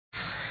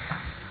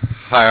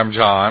Hi, I'm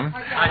John.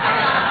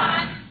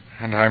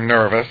 And I'm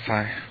nervous.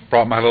 I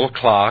brought my little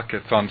clock.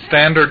 It's on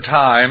standard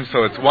time,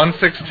 so it's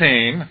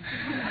 1:16.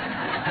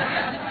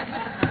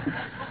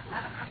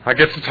 I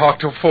get to talk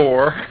till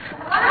 4.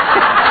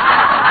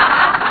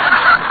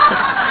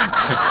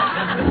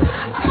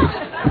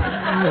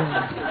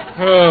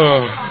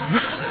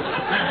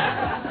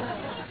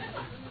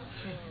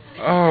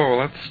 Oh,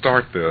 let's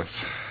start this.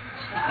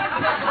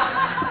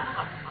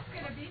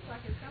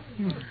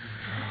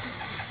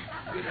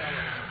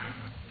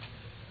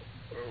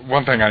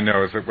 One thing I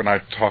know is that when I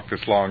talk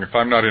this long, if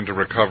I'm not into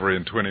recovery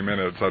in 20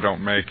 minutes, I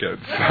don't make it.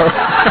 So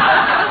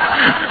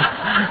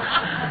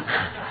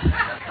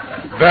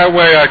that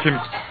way I can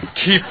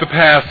keep the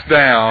past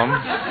down.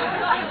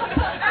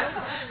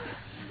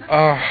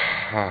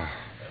 I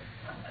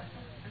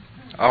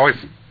always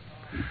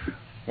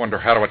wonder,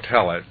 how do I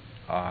tell it?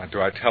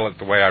 Do I tell it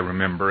the way I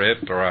remember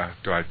it, or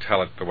do I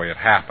tell it the way it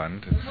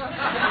happened?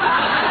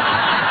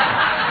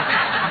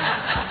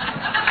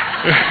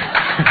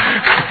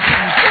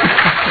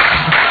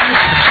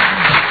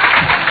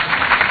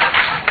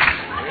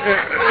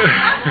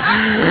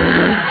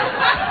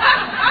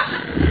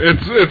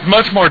 It's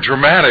much more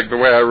dramatic the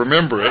way I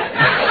remember it.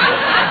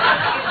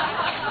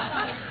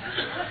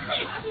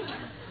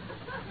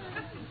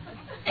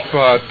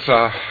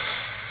 But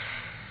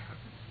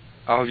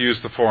I'll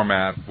use the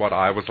format, what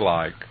I was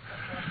like,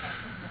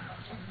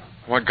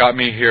 what got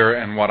me here,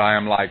 and what I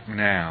am like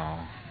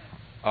now.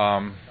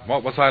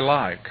 What was I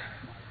like?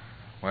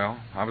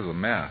 Well, I was a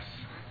mess.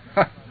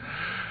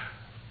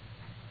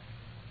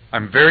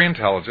 I'm very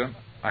intelligent.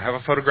 I have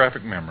a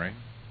photographic memory.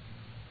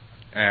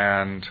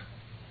 And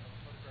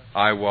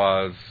I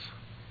was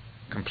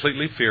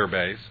completely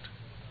fear-based,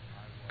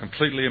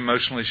 completely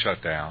emotionally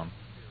shut down.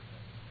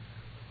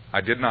 I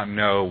did not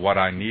know what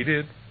I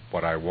needed,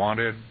 what I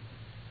wanted.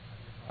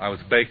 I was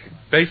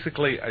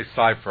basically a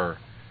cipher,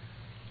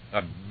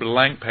 a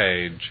blank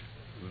page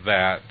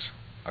that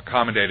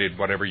accommodated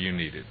whatever you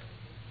needed,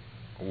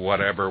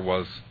 whatever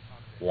was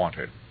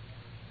wanted.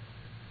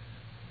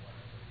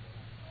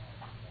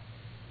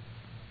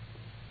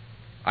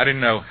 I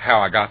didn't know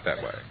how I got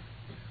that way.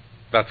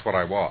 That's what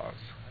I was.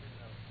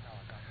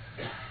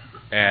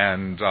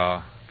 And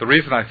the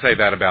reason I say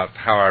that about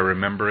how I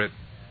remember it,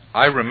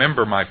 I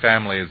remember my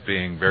family as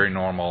being very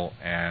normal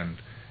and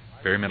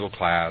very middle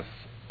class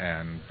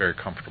and very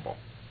comfortable.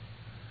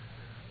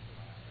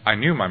 I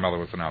knew my mother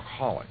was an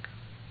alcoholic,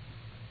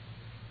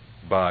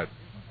 but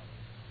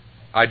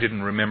I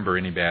didn't remember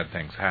any bad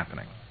things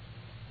happening.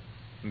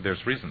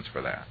 There's reasons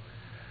for that.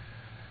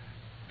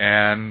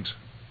 And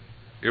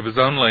it was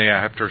only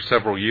after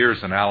several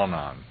years in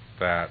Al-Anon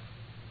that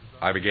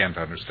I began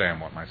to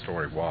understand what my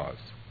story was.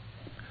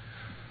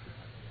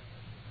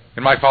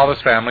 In my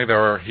father's family,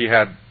 he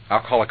had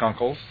alcoholic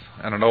uncles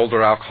and an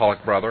older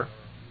alcoholic brother.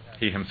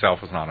 He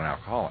himself was not an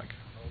alcoholic.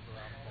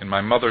 In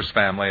my mother's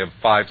family, of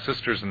 5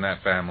 sisters in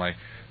that family,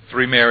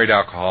 3 married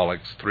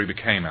alcoholics, 3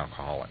 became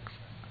alcoholics.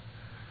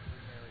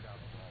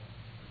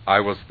 I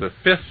was the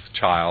 5th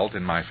child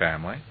in my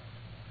family.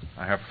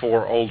 I have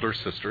 4 older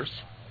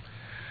sisters.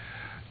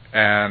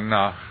 And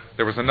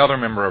there was another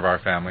member of our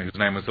family whose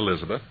name was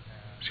Elizabeth.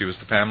 She was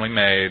the family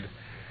maid,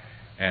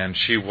 and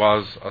she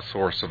was a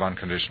source of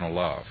unconditional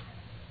love.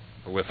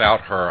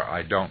 Without her,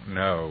 I don't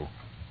know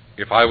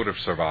if I would have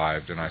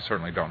survived, and I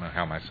certainly don't know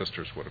how my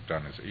sisters would have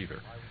done as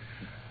either.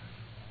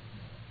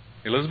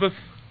 Elizabeth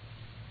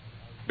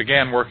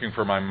began working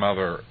for my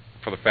mother,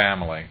 for the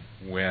family,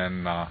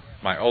 when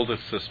my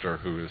oldest sister,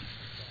 who is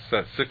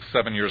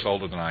 6-7 years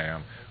older than I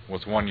am,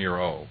 was 1 year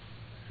old.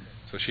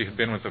 So she had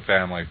been with the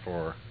family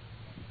for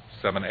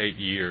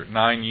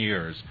 9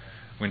 years,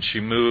 when she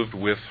moved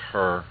with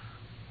her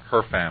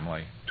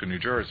family to New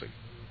Jersey.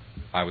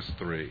 I was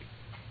 3.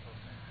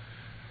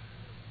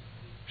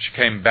 She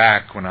came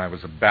back when I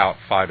was about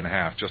 5 and a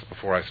half, just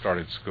before I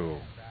started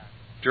school.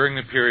 During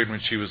the period when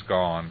she was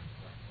gone,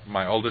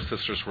 my oldest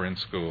sisters were in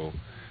school,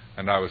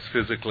 and I was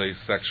physically,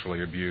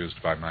 sexually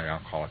abused by my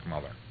alcoholic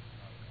mother.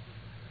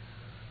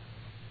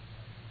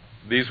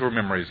 These were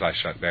memories I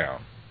shut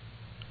down.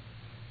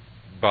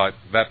 But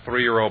that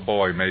 3-year-old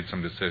boy made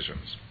some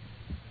decisions.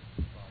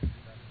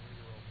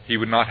 He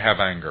would not have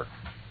anger,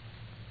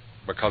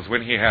 because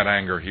when he had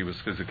anger, he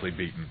was physically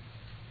beaten.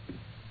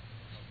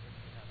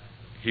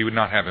 He would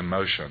not have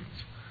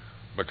emotions,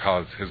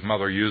 because his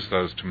mother used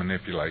those to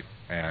manipulate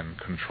and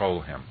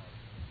control him.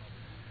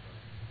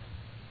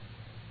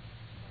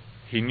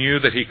 He knew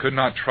that he could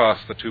not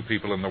trust the 2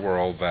 people in the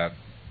world that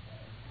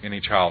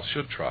any child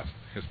should trust,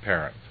 his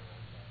parents.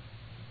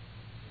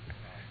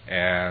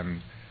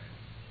 And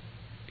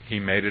he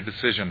made a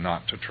decision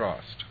not to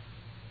trust.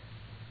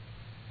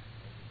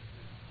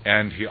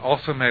 And he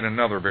also made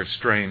another very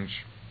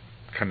strange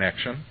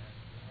connection,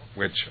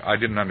 which I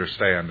didn't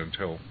understand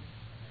until,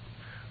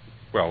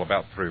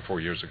 about 3 or 4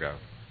 years ago.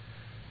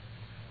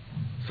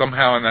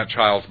 Somehow in that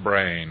child's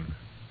brain,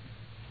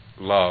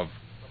 love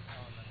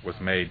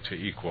was made to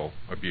equal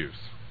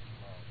abuse.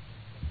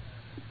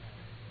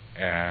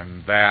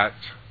 And that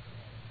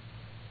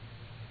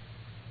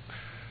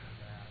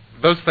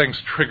those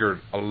things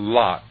triggered a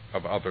lot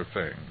of other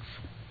things.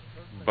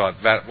 But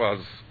that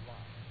was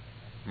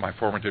my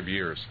formative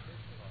years.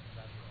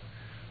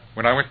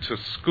 When I went to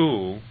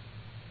school,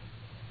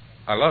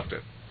 I loved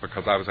it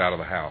because I was out of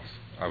the house.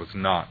 I was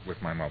not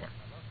with my mother.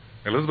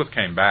 Elizabeth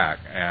came back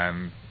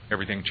and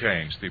everything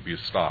changed. The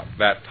abuse stopped.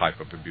 That type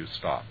of abuse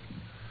stopped.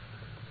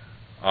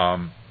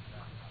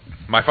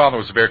 My father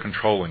was a very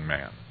controlling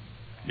man.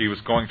 He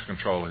was going to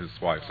control his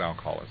wife's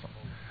alcoholism.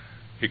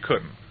 He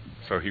couldn't.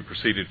 So he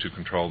proceeded to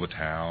control the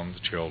town, the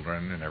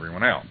children, and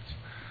everyone else.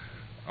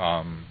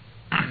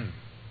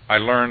 I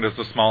learned as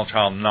a small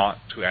child not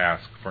to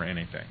ask for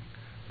anything.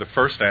 The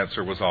first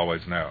answer was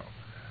always no.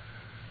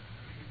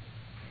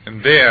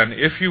 And then,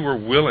 if you were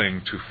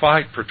willing to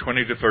fight for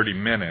 20 to 30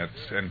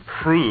 minutes and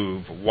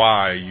prove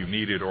why you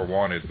needed or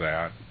wanted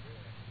that,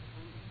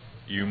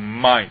 you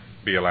might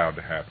be allowed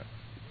to have it.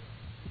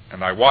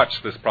 And I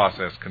watched this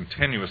process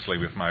continuously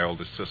with my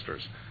oldest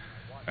sisters.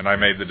 And I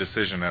made the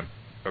decision at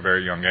a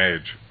very young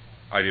age,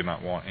 I did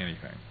not want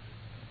anything.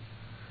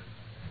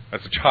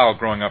 As a child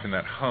growing up in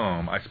that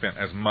home, I spent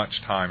as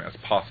much time as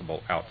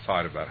possible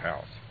outside of that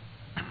house.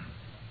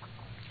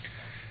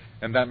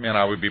 And that meant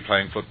I would be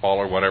playing football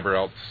or whatever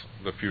else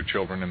the few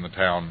children in the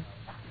town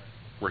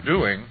were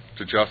doing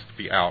to just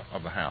be out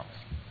of the house.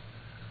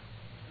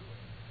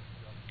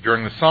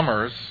 During the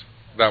summers,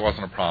 that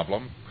wasn't a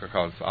problem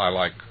because I,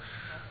 like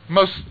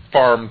most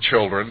farm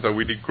children, though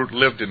we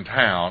lived in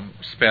town,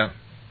 spent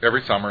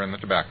every summer in the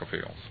tobacco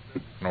fields,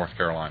 North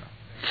Carolina.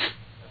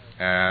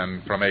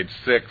 And from age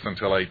 6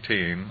 until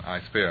 18,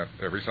 I spent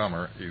every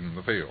summer in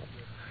the field.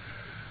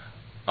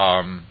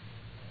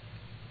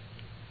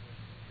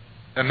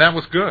 And that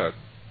was good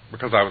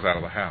because I was out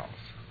of the house.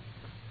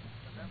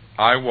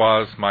 I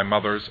was my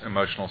mother's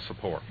emotional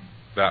support.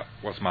 That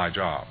was my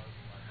job.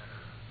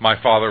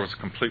 My father was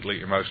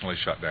completely emotionally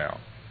shut down.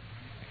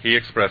 He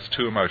expressed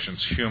two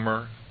emotions,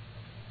 humor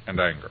and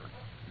anger.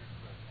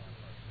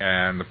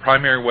 And the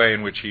primary way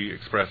in which he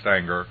expressed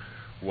anger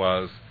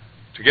was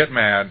to get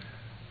mad,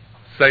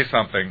 say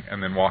something,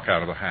 and then walk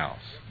out of the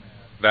house.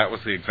 That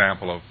was the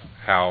example of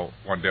how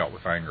one dealt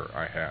with anger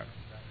I had.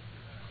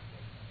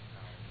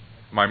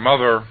 My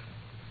mother,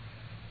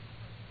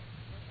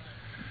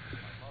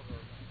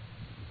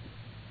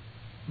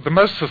 the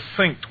most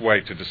succinct way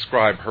to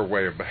describe her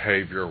way of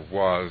behavior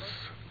was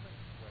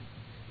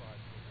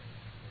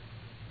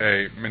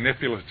a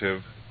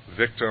manipulative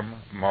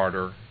victim,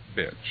 martyr,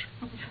 bitch.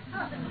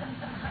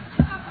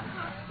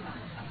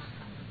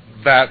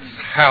 That's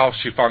how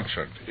she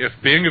functioned. If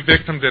being a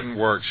victim didn't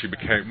work, she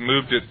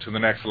moved it to the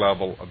next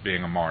level of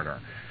being a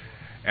martyr.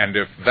 And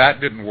if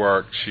that didn't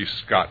work, she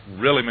got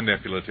really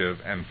manipulative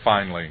and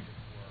finally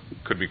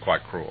could be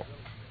quite cruel.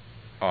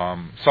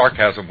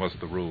 Sarcasm was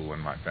the rule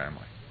in my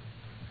family.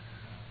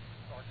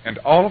 And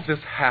all of this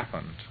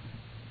happened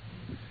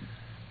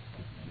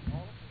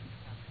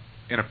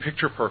in a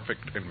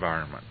picture-perfect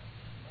environment,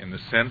 in the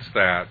sense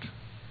that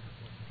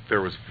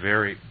there was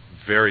very,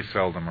 very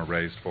seldom a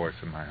raised voice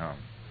in my home.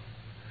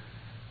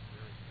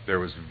 There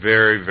was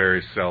very,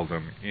 very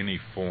seldom any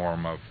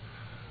form of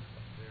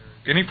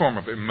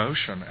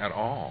emotion at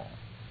all.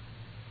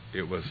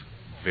 It was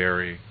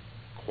very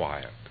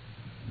quiet.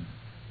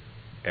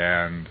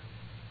 And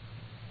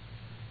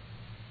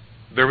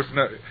there was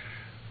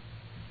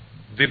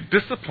the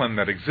discipline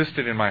that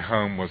existed in my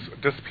home was a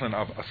discipline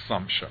of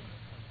assumption.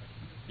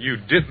 You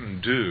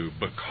didn't do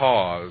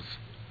because,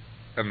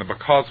 and the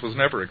because was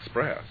never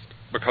expressed,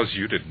 because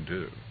you didn't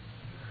do.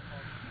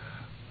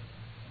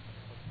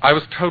 I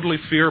was totally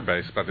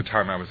fear-based by the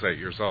time I was 8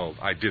 years old.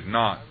 I did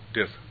not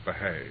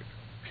disbehave.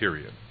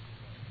 Period.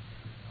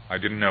 I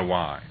didn't know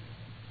why.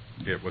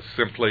 It was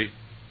simply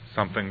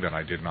something that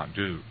I did not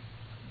do.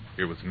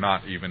 It was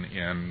not even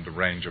in the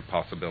range of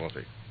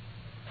possibility.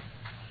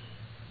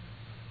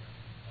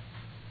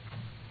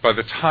 By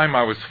the time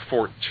I was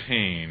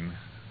 14,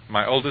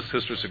 my oldest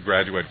sisters had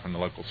graduated from the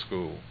local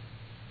school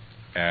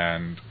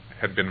and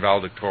had been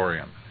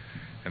valedictorian,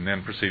 and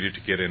then proceeded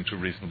to get into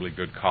reasonably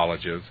good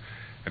colleges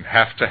and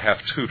have to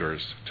have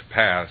tutors to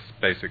pass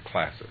basic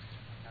classes.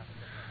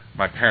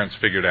 My parents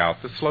figured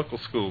out this local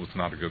school was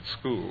not a good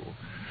school.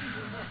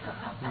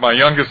 My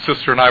youngest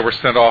sister and I were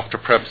sent off to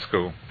prep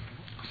school.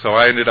 So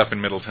I ended up in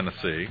Middle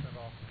Tennessee,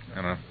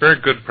 in a very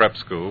good prep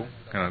school,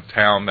 in a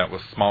town that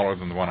was smaller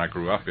than the one I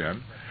grew up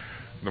in.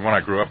 The one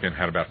I grew up in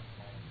had about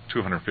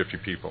 250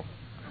 people.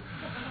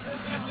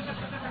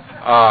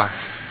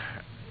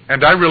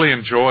 And I really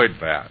enjoyed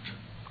that,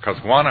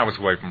 because one, I was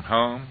away from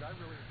home.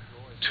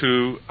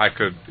 Two, I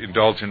could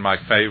indulge in my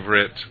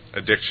favorite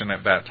addiction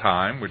at that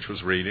time, which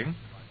was reading.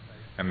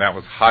 And that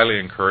was highly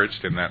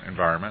encouraged in that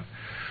environment.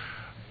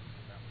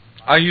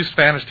 I used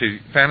fantasy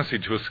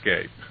to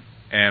escape,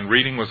 and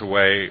reading was a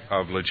way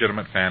of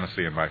legitimate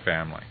fantasy in my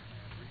family.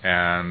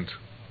 And,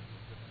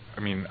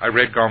 I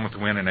read Gone with the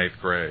Wind in 8th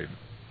grade.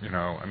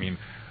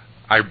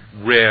 I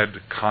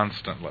read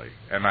constantly,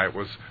 and it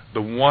was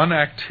the one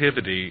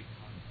activity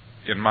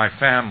in my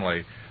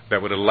family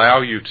that would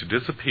allow you to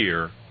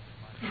disappear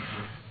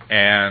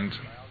and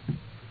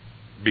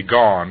be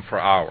gone for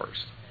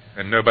hours.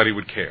 and nobody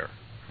would care.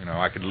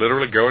 I could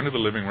literally go into the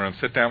living room,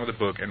 sit down with a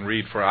book, and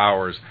read for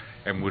hours,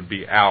 and would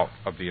be out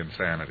of the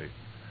insanity.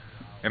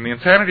 And the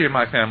insanity in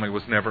my family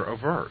was never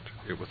overt.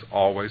 It was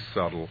always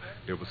subtle.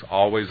 It was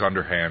always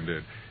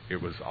underhanded. It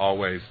was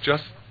always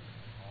just,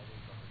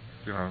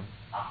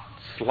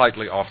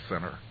 slightly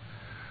off-center.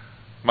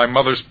 My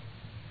mother's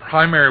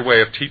primary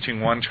way of teaching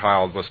one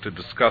child was to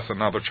discuss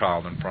another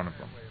child in front of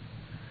them.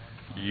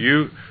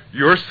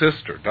 Your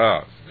sister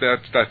does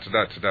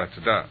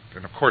that.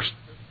 And of course,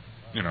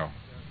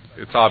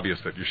 it's obvious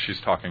that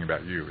she's talking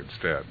about you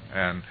instead.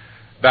 And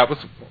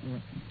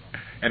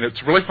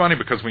it's really funny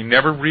because we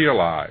never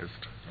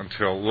realized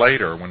until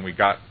later when we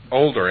got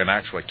older and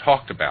actually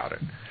talked about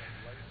it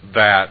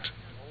that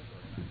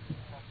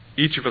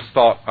each of us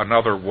thought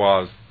another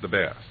was the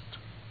best.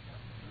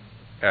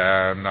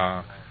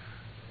 And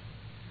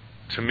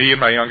to me and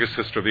my youngest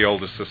sister, the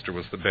oldest sister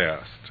was the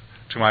best.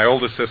 To my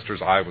oldest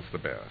sisters, I was the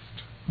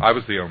best. I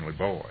was the only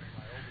boy.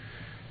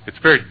 It's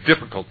very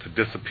difficult to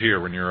disappear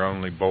when you're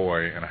only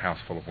boy in a house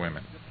full of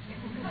women.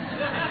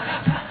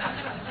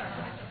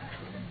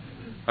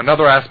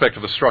 Another aspect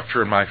of the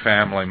structure in my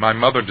family, my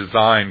mother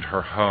designed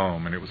her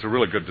home, and it was a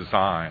really good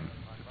design.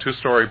 A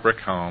 2-story brick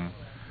home.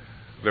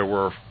 There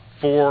were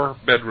 4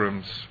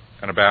 bedrooms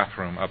and a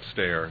bathroom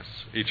upstairs.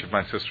 Each of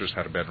my sisters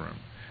had a bedroom.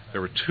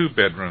 There were 2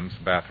 bedrooms,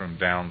 a bathroom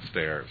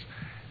downstairs,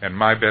 and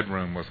my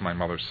bedroom was my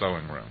mother's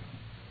sewing room.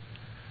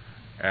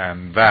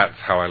 And that's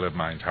how I lived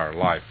my entire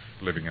life,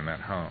 living in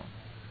that home.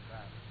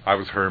 I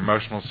was her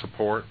emotional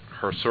support,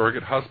 her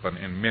surrogate husband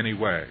in many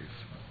ways.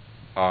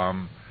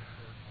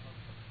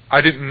 I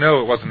didn't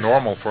know it wasn't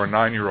normal for a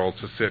 9-year-old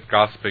to sit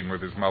gossiping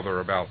with his mother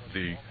about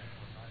the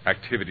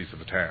activities of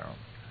the town.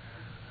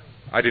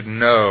 I didn't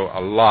know a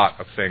lot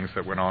of things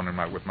that went on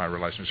with my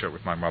relationship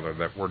with my mother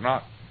that were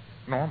not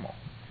normal.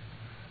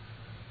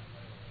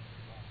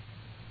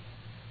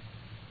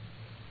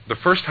 The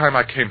first time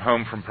I came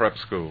home from prep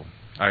school,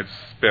 I'd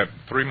spent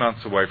 3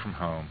 months away from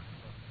home.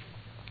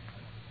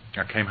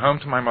 I came home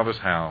to my mother's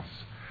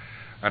house,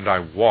 and I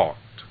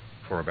walked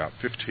for about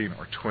 15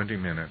 or 20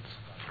 minutes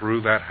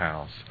through that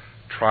house,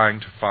 trying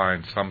to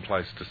find some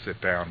place to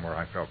sit down where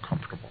I felt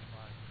comfortable.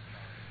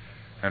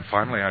 And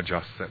finally, I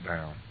just sat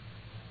down.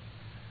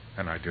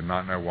 And I did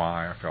not know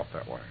why I felt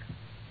that way.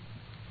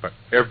 But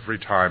every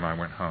time I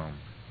went home,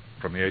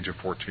 from the age of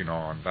 14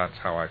 on, that's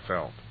how I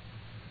felt.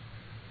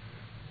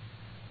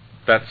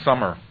 That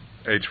summer,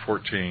 age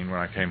 14, when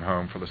I came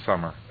home for the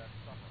summer,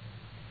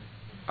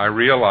 I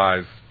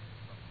realized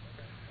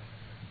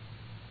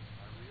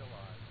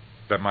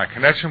that my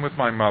connection with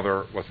my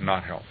mother was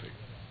not healthy,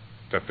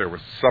 that there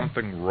was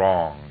something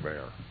wrong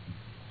there.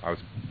 I was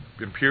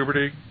in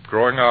puberty,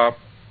 growing up,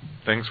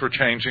 things were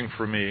changing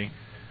for me,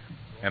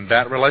 and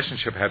that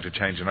relationship had to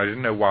change, and I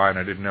didn't know why, and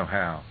I didn't know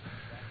how.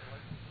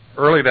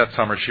 Early that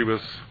summer, she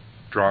was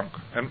drunk,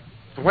 and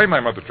the way my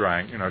mother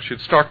drank,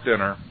 she'd start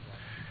dinner,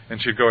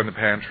 and she'd go in the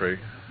pantry,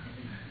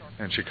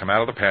 and she'd come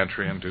out of the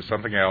pantry and do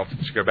something else,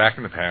 and she'd go back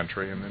in the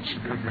pantry, and then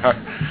she'd go back,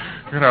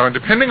 and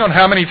depending on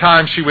how many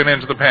times she went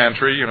into the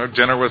pantry,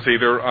 dinner was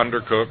either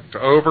undercooked,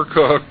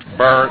 overcooked,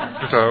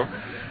 burnt, so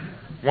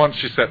once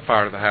she set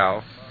fire to the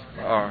house.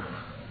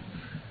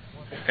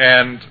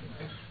 And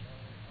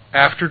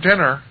after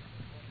dinner,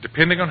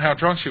 depending on how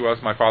drunk she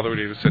was, my father would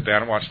either sit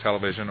down and watch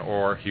television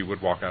or he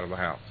would walk out of the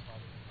house.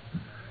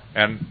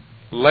 And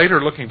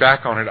later, looking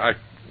back on it, I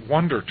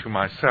wonder to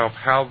myself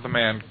how the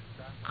man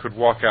could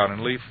walk out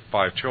and leave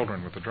 5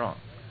 children with a drunk.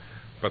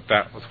 But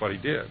that was what he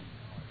did,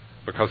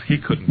 because he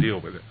couldn't deal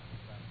with it.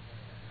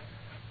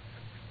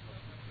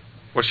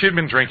 What she had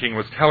been drinking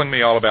was telling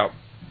me all about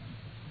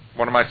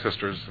one of my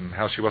sisters and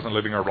how she wasn't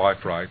living her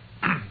life right.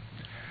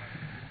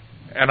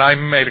 And I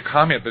made a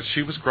comment that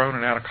she was grown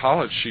and out of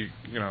college. It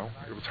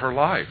was her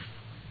life.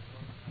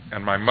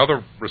 And my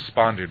mother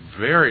responded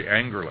very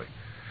angrily.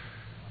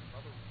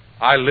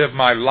 I live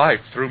my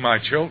life through my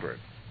children.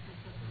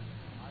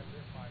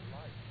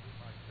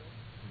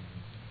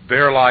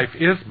 Their life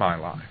is my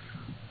life.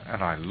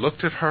 And I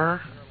looked at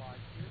her,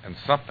 and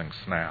something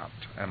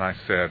snapped. And I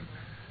said,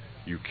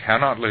 you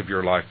cannot live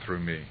your life through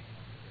me.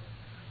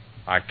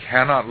 I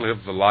cannot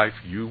live the life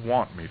you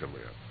want me to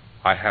live.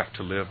 I have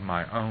to live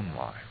my own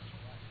life.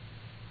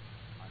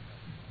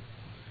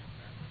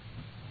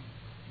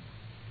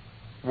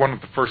 One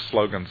of the first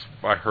slogans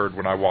I heard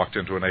when I walked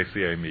into an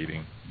ACA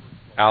meeting,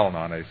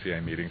 Al-Anon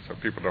ACA meeting, so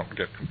people don't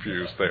get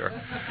confused there.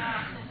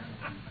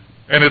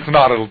 And it's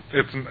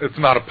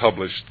not a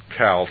published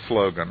Cal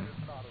slogan,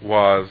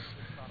 was,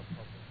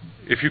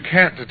 if you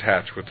can't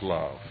detach with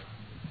love,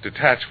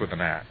 detach with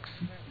an axe.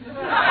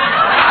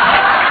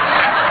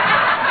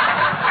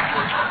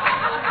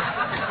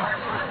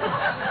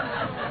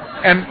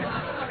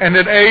 And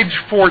at age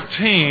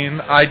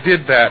 14, I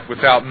did that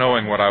without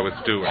knowing what I was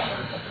doing.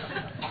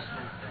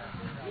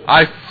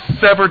 I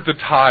severed the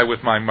tie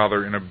with my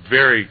mother in a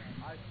very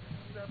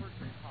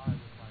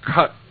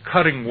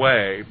cutting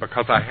way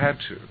because I had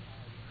to.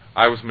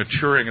 I was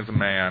maturing as a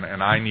man,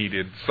 and I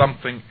needed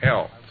something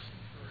else.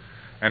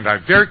 And I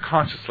very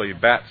consciously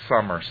that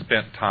summer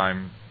spent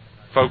time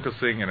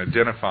focusing and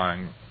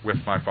identifying with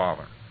my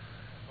father,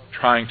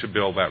 trying to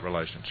build that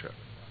relationship.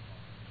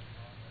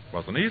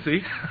 Wasn't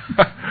easy.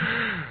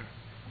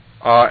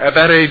 At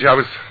that age, I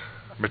was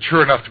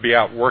mature enough to be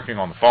out working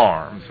on the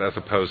farms as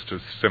opposed to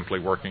simply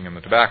working in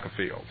the tobacco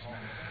fields.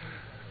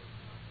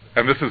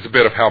 And this is a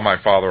bit of how my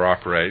father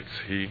operates.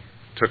 He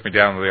took me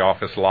down to the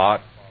office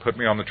lot, put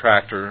me on the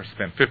tractor,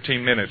 spent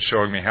 15 minutes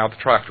showing me how the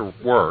tractor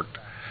worked,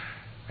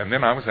 and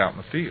then I was out in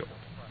the field.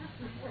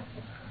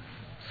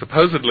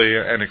 Supposedly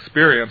an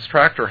experienced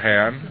tractor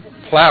hand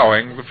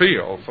plowing the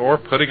fields or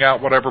putting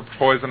out whatever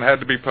poison had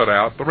to be put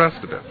out, the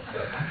rest of it.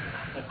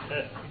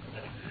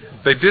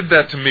 They did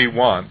that to me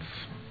once.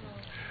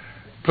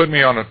 Put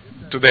me on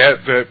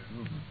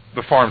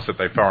the farms that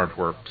they farmed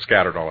were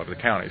scattered all over the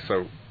county,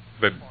 so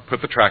they'd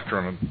put the tractor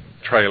on a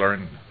trailer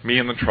and me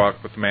in the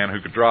truck with the man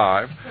who could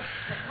drive.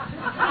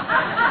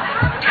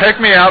 Take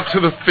me out to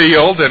the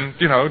field and,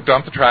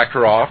 dump the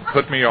tractor off,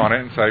 put me on it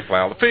and say,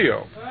 plow the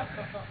field.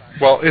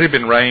 Well, it had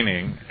been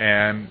raining,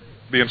 and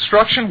the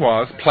instruction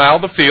was, plow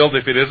the field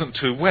if it isn't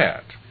too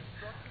wet.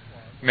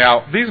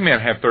 Now, these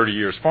men have 30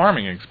 years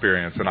farming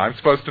experience, and I'm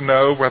supposed to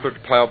know whether to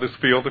plow this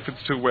field if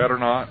it's too wet or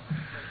not.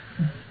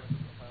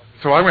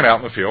 So I went out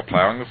in the field,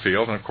 plowing the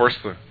field, and of course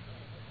the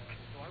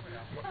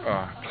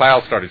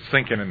plow started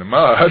sinking in the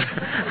mud,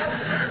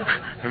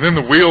 and then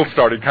the wheels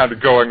started kind of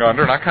going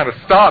under, and I kind of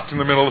stopped in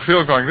the middle of the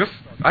field going,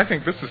 I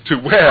think this is too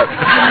wet.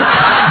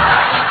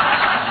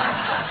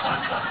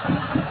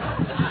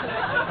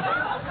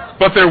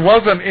 But there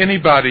wasn't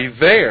anybody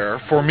there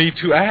for me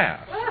to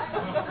ask.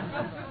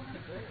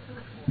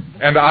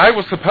 And I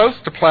was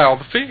supposed to plow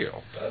the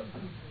field.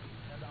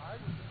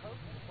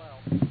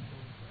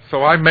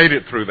 So I made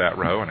it through that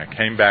row, and I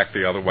came back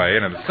the other way,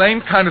 and in the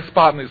same kind of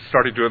spot, and it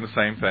started doing the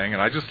same thing,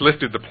 and I just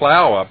lifted the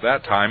plow up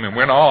that time and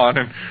went on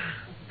and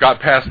got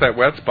past that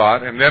wet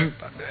spot, and then,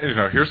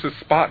 here's this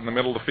spot in the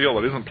middle of the field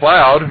that isn't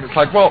plowed, and it's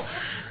like, well,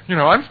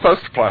 I'm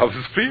supposed to plow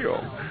this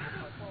field.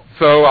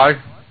 So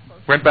I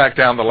went back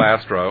down the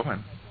last row,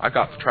 and I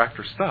got the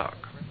tractor stuck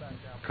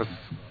because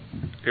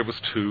it was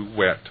too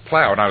wet to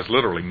plow, and I was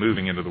literally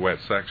moving into the wet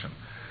section.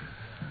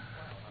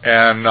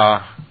 And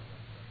a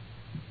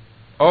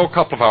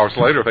couple of hours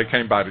later, they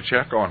came by to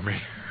check on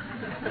me.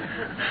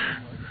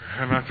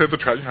 And I said,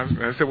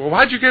 well,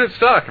 why'd you get it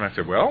stuck? And I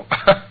said, well,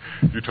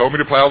 you told me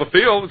to plow the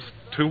field. It's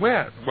too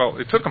wet. Well,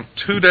 it took them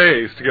 2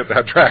 days to get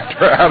that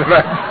tractor out of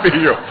that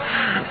field.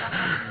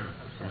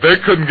 They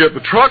couldn't get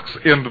the trucks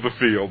into the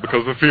field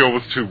because the field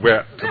was too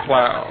wet to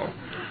plow,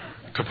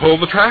 to pull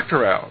the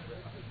tractor out.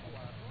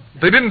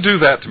 They didn't do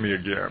that to me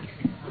again.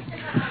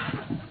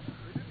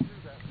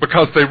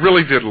 Because they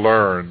really did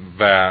learn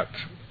that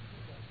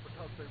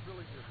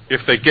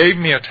if they gave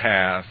me a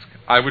task,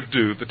 I would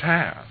do the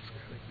task,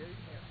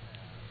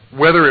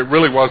 whether it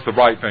really was the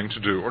right thing to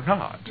do or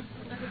not.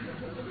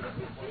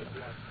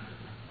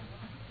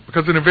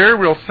 Because in a very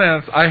real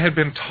sense, I had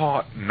been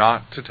taught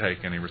not to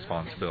take any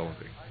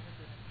responsibility.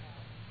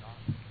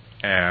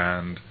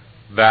 And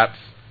that's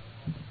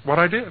what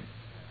I did.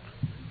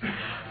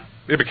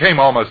 It became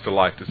almost a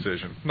life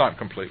decision, not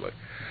completely.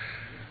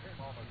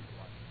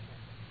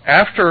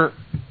 After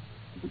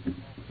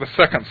the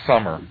second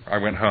summer, I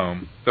went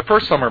home. The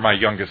first summer, my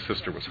youngest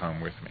sister was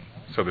home with me.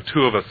 So the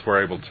two of us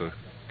were able to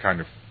kind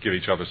of give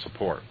each other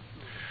support.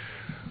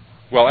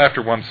 Well,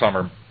 after one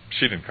summer,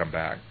 she didn't come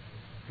back.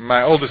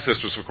 My oldest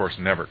sisters, of course,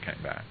 never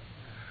came back.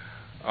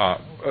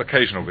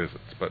 Occasional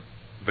visits, but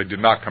they did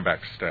not come back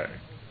to stay.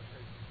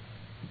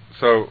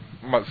 So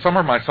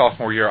summer of my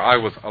sophomore year, I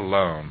was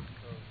alone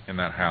in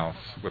that house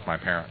with my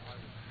parents.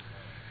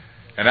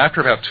 And after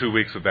about 2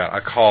 weeks of that, I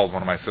called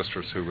one of my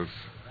sisters who was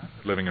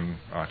living in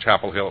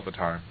Chapel Hill at the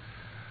time.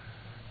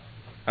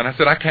 And I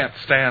said, I can't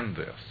stand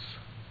this.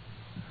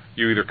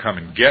 You either come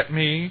and get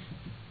me,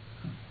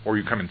 or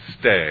you come and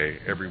stay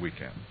every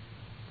weekend.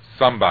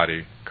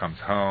 Somebody comes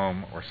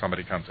home, or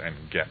somebody comes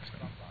and gets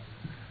me.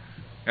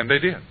 And they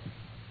did.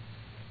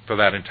 For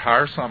that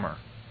entire summer,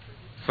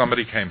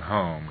 somebody came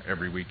home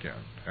every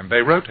weekend. And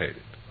they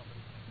rotated.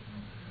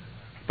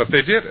 But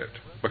they did it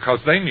because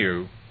they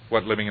knew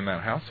what living in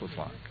that house was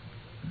like.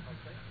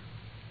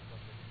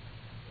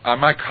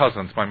 My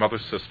cousins, my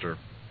mother's sister,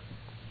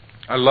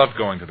 I loved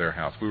going to their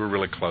house. We were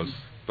really close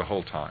the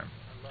whole time.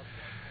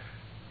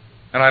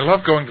 And I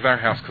loved going to their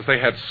house because they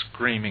had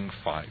screaming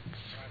fights.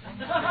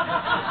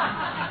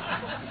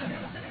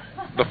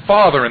 The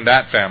father in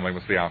that family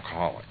was the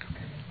alcoholic.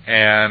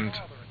 And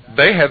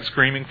they had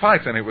screaming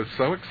fights, and it was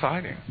so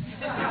exciting.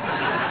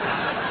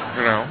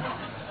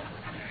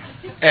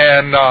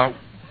 And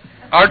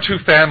our two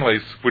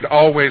families would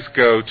always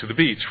go to the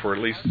beach for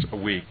at least a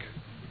week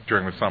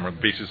during the summer, the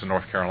beaches in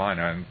North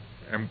Carolina,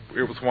 and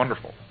it was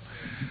wonderful.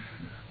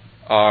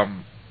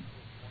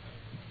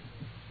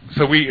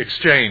 So we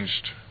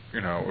exchanged,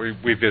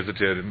 we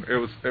visited, and it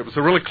was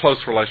a really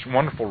close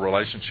wonderful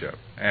relationship.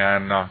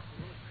 And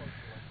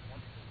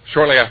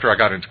shortly after I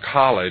got into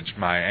college,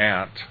 my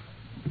aunt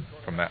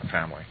from that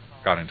family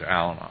got into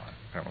Al-Anon.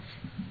 That was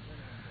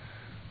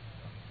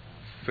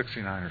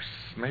 69 or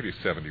maybe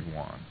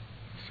 71.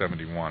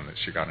 1971 that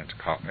she got into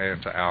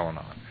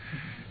Al-Anon.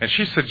 And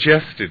she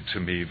suggested to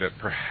me that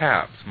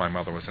perhaps my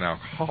mother was an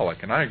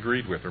alcoholic, and I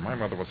agreed with her. My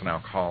mother was an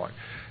alcoholic.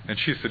 And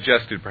she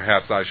suggested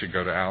perhaps I should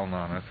go to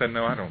Al-Anon. I said,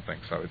 no, I don't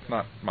think so. It's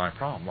not my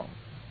problem.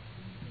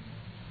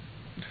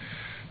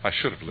 I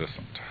should have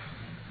listened.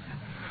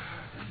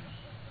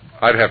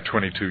 I'd have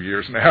 22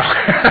 years now.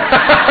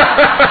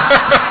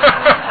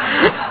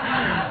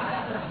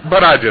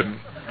 But I didn't.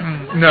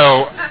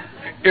 No,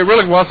 it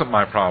really wasn't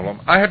my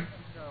problem.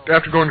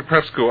 After going to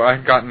prep school, I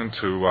had gotten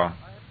into...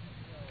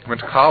 went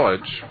to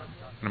college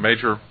in a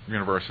major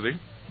university,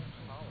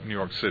 New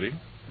York City,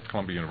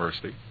 Columbia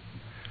University,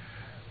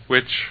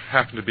 which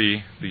happened to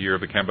be the year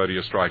of the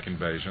Cambodia strike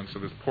invasion. So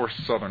this poor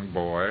southern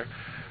boy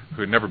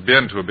who had never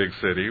been to a big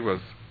city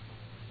was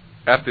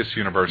at this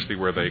university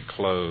where they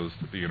closed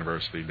the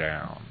university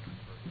down.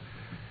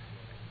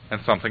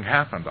 And something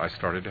happened. I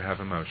started to have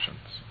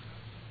emotions.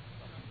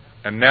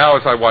 And now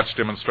as I watch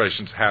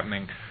demonstrations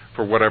happening,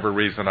 for whatever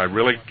reason, I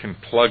really can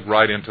plug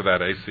right into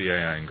that ACA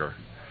anger.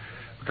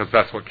 Because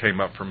that's what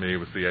came up for me,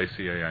 was the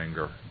ACA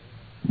anger.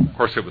 Of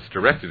course, it was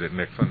directed at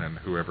Nixon and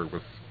whoever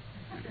was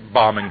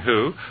bombing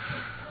who.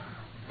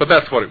 But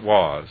that's what it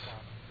was.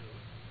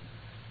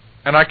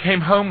 And I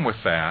came home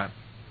with that,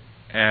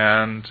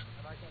 and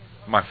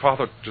my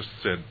father just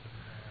said,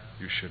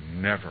 you should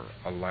never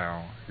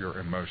allow your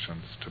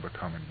emotions to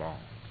become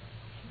involved.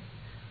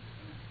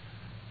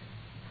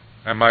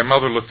 And my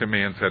mother looked at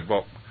me and said,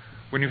 well,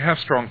 when you have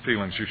strong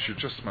feelings, you should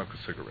just smoke a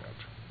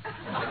cigarette.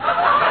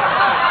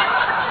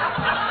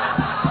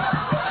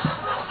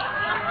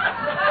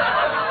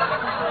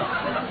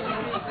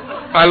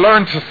 I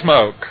learned to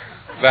smoke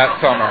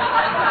that summer.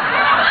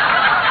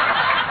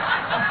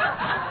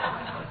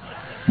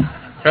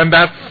 And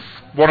that's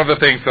one of the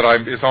things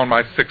that is on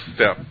my 6th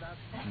step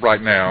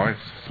right now, is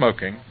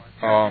smoking.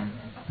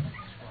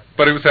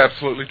 But it was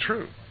absolutely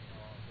true.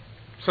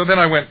 So then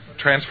I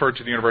transferred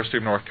to the University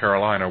of North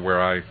Carolina,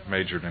 where I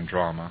majored in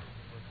drama.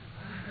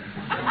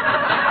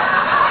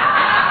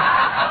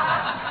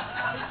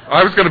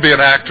 I was going to be an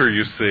actor,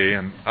 you see,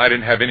 and I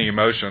didn't have any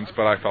emotions,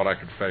 but I thought I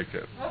could fake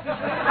it.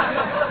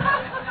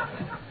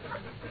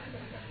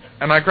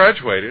 And I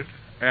graduated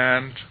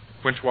and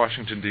went to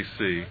Washington,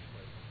 D.C.,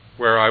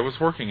 where I was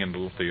working in a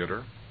little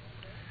theater.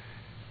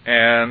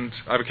 And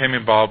I became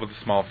involved with a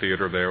small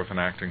theater there with an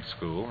acting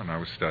school, and I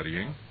was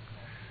studying.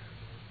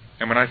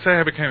 And when I say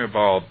I became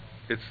involved,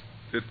 it's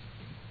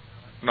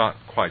not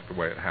quite the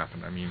way it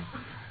happened. I mean,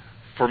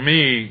 for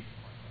me,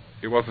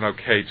 it wasn't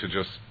okay to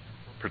just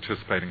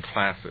participate in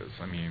classes.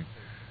 I mean,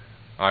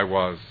 I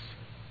was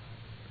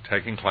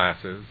taking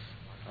classes.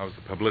 I was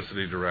the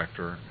publicity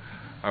director.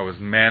 I was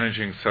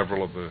managing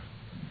several of the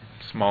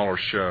smaller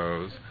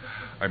shows.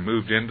 I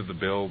moved into the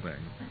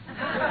building.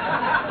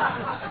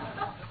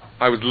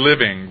 I was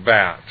living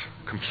that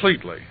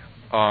completely.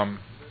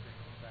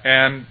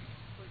 And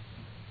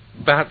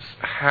that's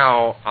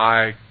how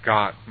I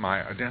got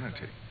my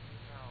identity,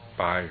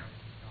 by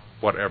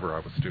whatever I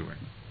was doing,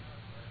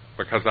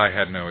 because I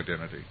had no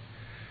identity.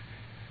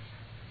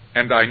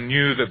 And I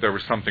knew that there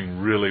was something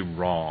really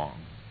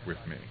wrong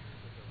with me.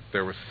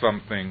 There was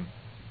something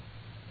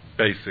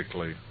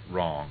basically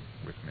wrong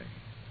with me.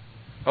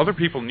 Other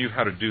people knew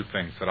how to do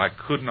things that I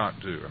could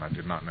not do, and I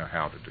did not know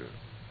how to do.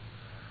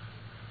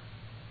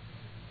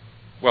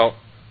 Well,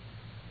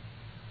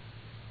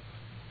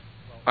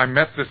 I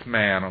met this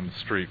man on the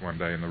street one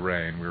day in the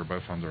rain. We were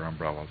both under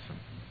umbrellas, and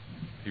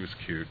he was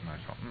cute, and I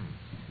thought,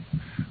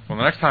 Well,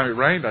 the next time it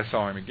rained, I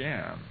saw him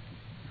again.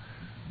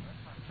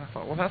 I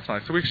thought, well, that's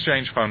nice. So we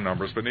exchanged phone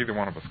numbers, but neither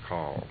one of us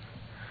called.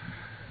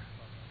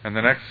 And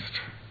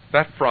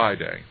that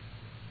Friday,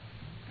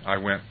 I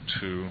went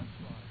to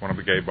one of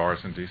the gay bars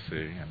in D.C.,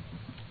 and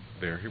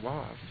there he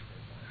was.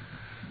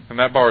 And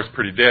that bar is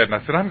pretty dead, and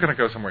I said, I'm going to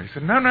go somewhere. He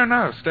said,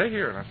 no, stay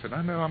here. And I said,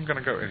 I know, I'm going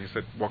to go. And he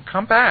said, well,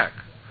 come back.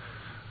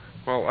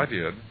 Well, I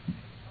did.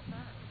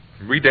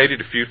 We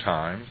dated a few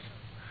times,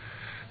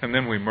 and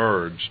then we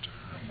merged.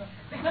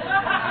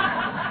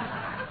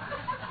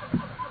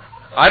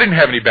 I didn't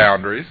have any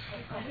boundaries,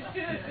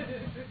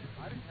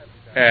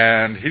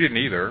 and he didn't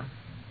either,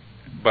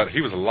 but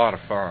he was a lot of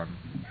fun.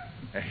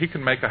 And he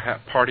could make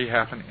a party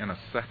happen in a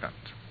second.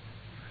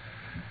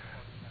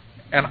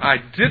 And I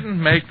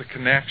didn't make the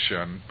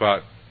connection,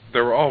 but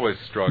there were always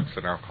drugs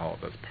and alcohol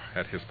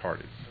at his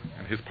parties.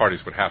 And his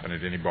parties would happen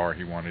at any bar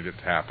he wanted it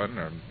to happen,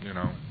 and,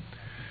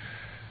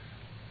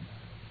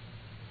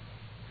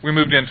 We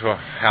moved into a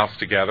house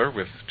together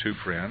with 2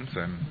 friends,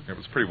 and it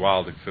was a pretty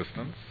wild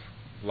existence.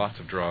 Lots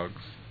of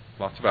drugs,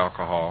 lots of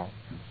alcohol,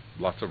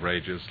 lots of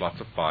rages, lots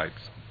of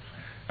fights.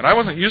 And I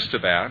wasn't used to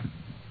that,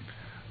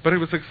 but it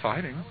was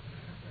exciting.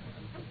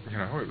 It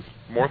was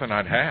more than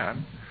I'd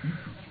had.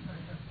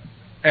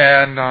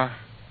 And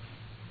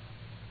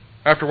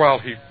after a while,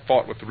 he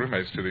fought with the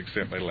roommates to the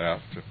extent they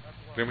left.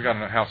 Then we got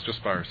in a house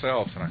just by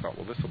ourselves, and I thought,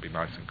 well, this will be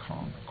nice and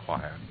calm and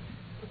quiet.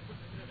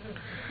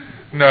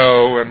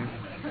 No, and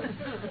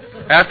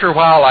after a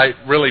while, I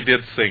really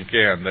did sink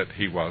in that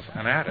he was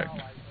an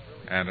addict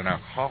and an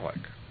alcoholic,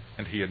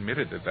 and he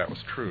admitted that was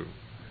true.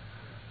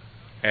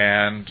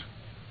 And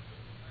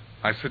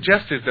I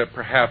suggested that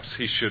perhaps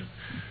he should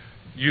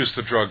use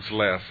the drugs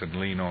less and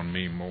lean on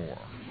me more.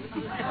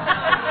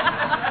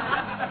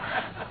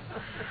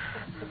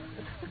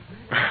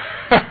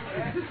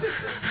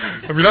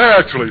 I mean, I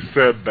actually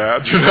said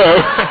that, you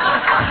know.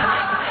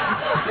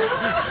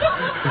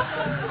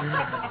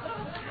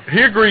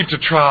 He agreed to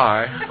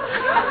try.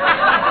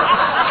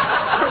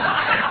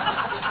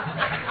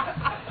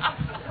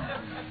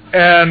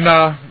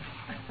 And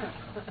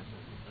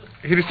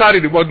he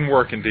decided it wouldn't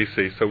work in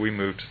D.C., so we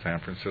moved to San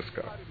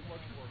Francisco.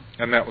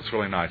 And that was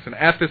really nice. And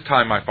at this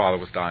time, my father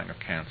was dying of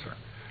cancer.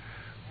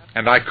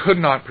 And I could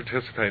not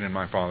participate in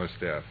my father's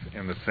death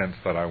in the sense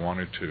that I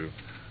wanted to,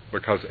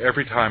 because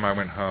every time I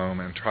went home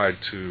and tried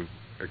to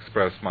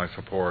express my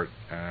support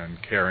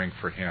and caring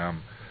for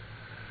him,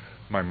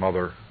 my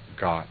mother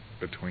got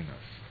between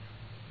us.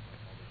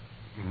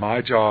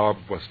 My job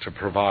was to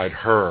provide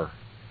her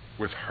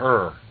with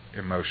her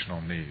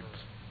emotional needs.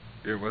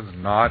 It was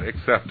not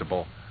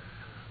acceptable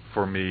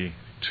for me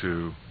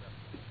to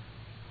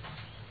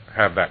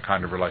have that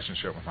kind of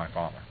relationship with my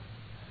father.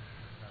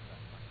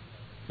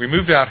 We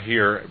moved out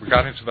here, we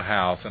got into the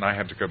house, and I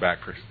had to go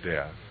back for his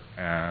death.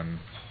 And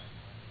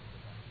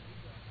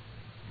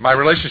my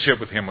relationship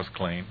with him was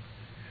clean,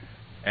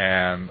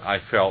 and I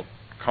felt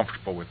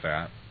comfortable with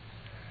that.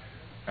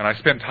 And I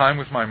spent time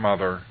with my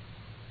mother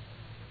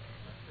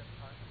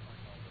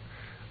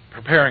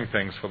preparing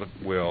things for the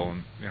will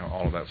and, you know,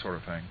 all of that sort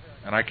of thing.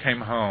 And I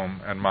came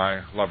home, and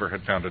my lover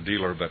had found a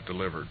dealer that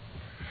delivered.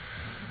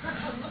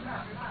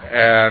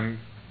 And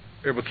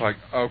it was like,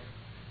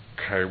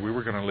 okay, we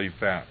were going to leave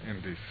that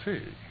in D.C.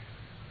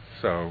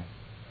 So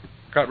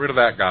got rid of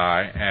that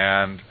guy,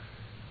 and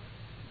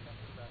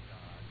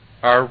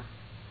our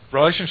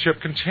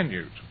relationship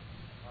continued.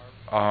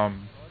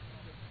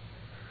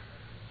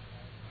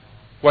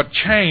 What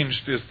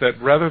changed is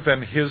that rather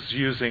than his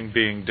using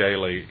being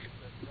daily,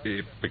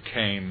 it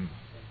became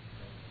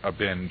a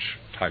binge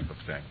type of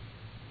thing.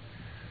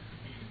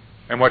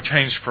 And what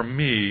changed for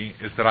me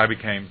is that I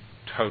became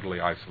totally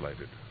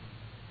isolated.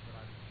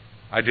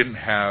 I didn't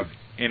have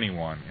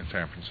anyone in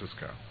San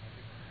Francisco.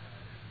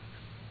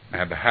 I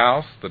had the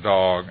house, the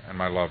dog, and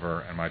my lover,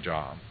 and my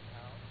job.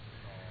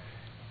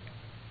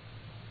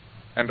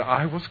 And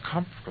I was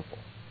comfortable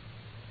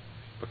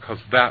because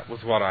that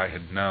was what I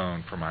had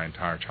known for my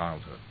entire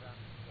childhood.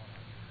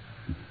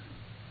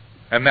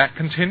 And that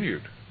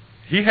continued.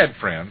 He had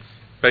friends,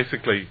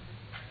 basically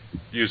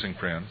using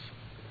friends,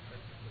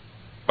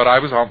 but I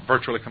was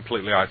virtually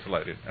completely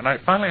isolated. And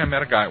finally I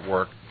met a guy at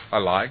work I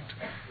liked,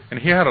 and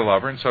he had a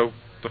lover, and so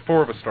the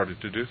four of us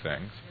started to do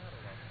things.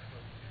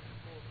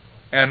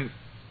 And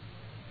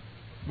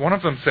one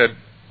of them said,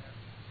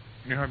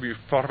 you know, have you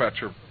thought about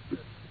your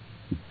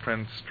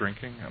friend's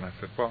drinking? And I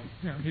said, well,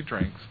 you know, he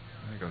drinks.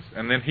 And he goes,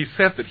 and then he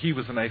said that he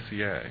was an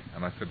ACA.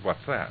 And I said,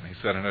 what's that? And he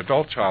said, an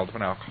adult child of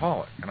an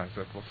alcoholic. And I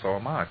said, well, so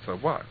am I. So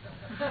what?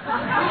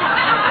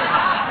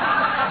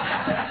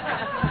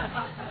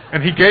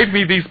 And he gave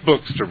me these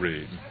books to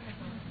read,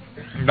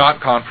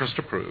 not conference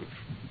approved.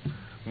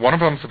 One of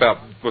them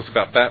was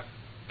about that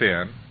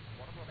thin,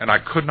 and I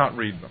could not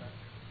read them.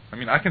 I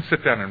mean, I can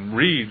sit down and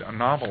read a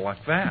novel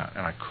like that,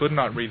 and I could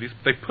not read these.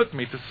 They put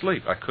me to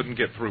sleep. I couldn't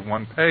get through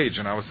one page,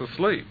 and I was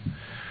asleep.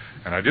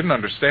 And I didn't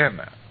understand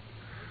that.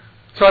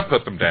 So I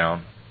put them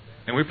down,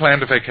 and we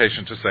planned a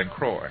vacation to St.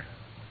 Croix.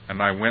 And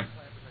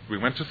we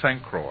went to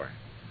St. Croix.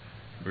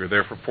 We were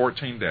there for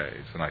 14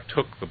 days, and I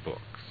took the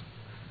books.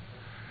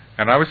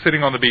 And I was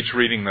sitting on the beach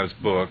reading those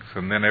books,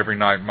 and then every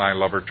night my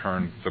lover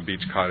turned the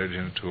beach cottage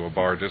into a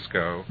bar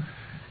disco.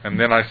 And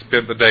then I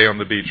spent the day on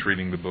the beach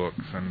reading the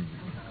books. And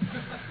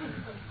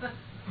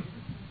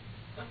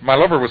my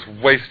lover was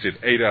wasted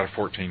 8 out of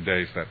 14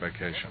 days that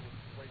vacation.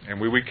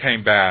 And when we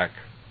came back,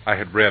 I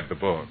had read the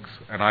books,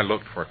 and I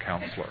looked for a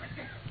counselor.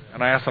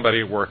 And I asked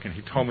somebody at work, and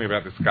he told me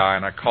about this guy,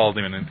 and I called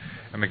him, and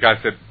the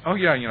guy said, oh,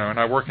 yeah, you know, and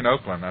I work in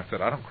Oakland. And I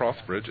said, I don't cross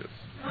bridges.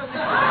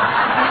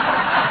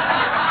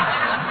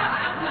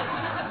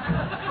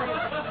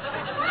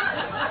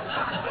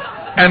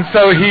 And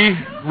so he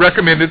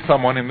recommended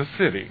someone in the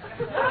city.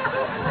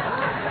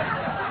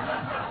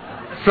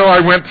 So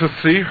I went to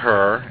see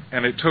her,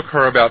 and it took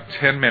her about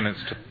 10 minutes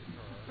to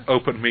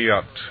open me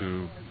up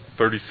to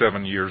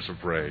 37 years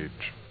of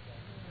rage.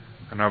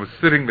 And I was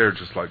sitting there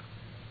just like,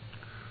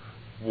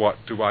 what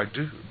do I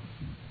do?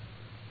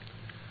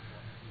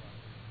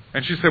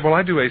 And she said, well,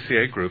 I do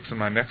ACA groups, and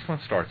my next one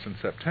starts in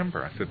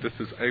September. I said, this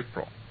is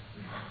April.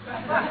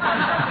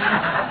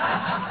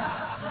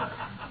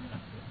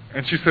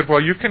 And she said, well,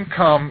 you can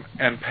come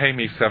and pay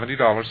me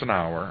 $70 an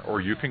hour,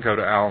 or you can go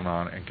to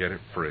Al-Anon and get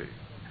it free.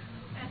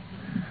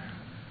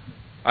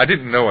 I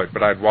didn't know it,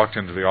 but I'd walked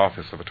into the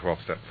office of a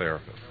 12-step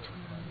therapist.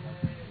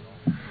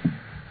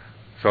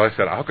 So I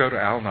said, I'll go to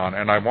Al-Anon,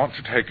 and I want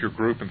to take your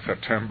group in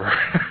September.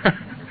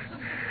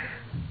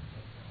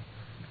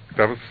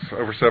 That was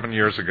over 7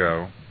 years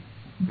ago.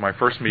 My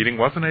first meeting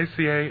was an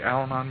ACA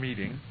Al-Anon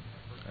meeting.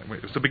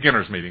 It was a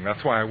beginner's meeting.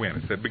 That's why I went.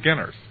 It said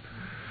beginners.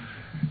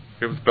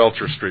 It was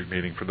Belcher Street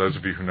meeting, for those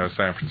of you who know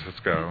San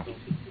Francisco.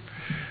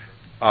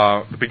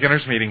 The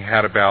beginners meeting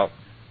had about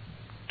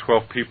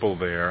 12 people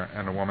there,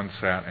 and a woman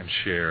sat and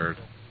shared,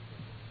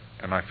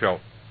 and I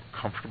felt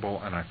comfortable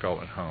and I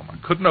felt at home. I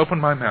couldn't open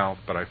my mouth,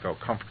 but I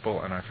felt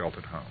comfortable and I felt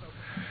at home.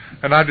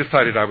 And I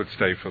decided I would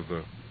stay for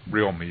the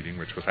real meeting,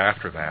 which was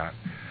after that,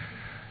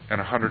 and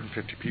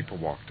 150 people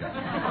walked in.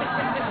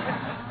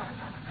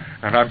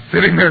 And I'm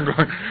sitting there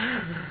going,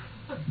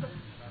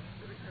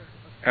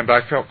 and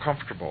I felt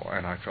comfortable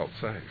and I felt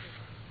safe,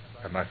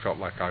 and I felt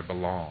like I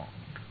belonged,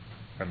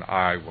 and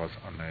I was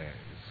amazed.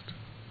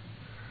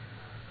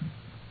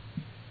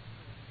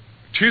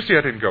 Tuesday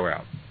I didn't go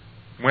out.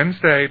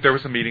 Wednesday there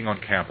was a meeting on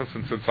campus,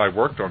 and since I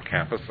worked on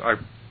campus, I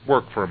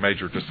worked for a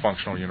major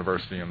dysfunctional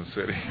university in the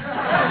city.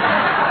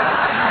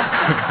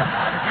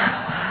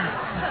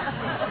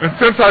 And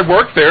since I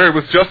worked there, it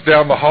was just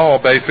down the hall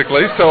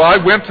basically, so I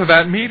went to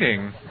that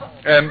meeting.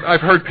 And I've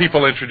heard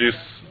people introduce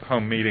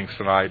home meetings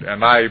tonight,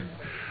 and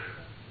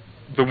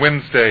the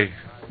Wednesday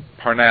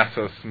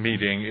Parnassus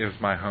meeting is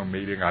my home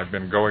meeting. I've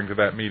been going to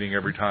that meeting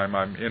every time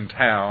I'm in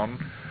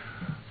town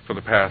for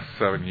the past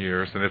 7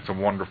 years, and it's a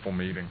wonderful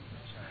meeting.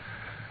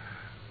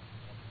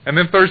 And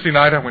then Thursday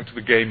night I went to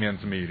the gay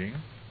men's meeting,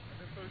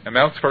 and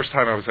that was the first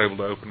time I was able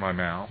to open my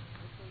mouth.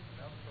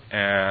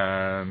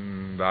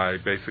 And I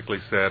basically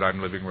said, I'm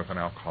living with an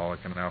alcoholic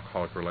in an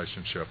alcoholic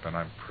relationship, and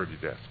I'm pretty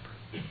desperate.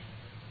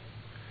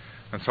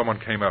 And someone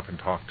came up and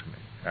talked to me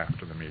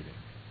after the meeting,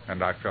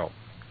 and I felt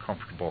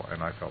comfortable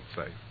and I felt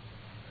safe.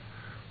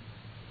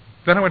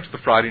 Then I went to the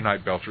Friday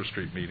night Belcher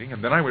Street meeting,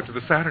 and then I went to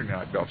the Saturday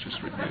night Belcher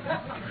Street meeting.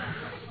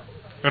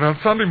 And on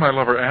Sunday, my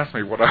lover asked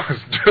me what I was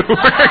doing.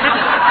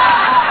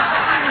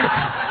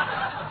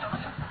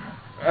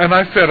 And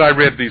I said, I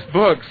read these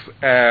books,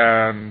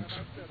 and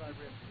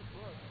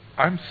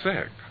I'm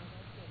sick.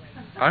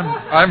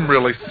 I'm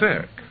really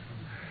sick.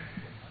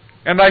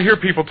 And I hear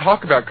people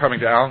talk about coming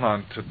to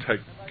Al-Anon to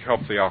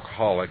help the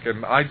alcoholic,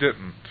 and I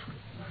didn't,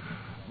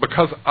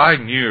 because I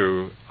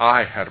knew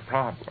I had a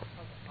problem.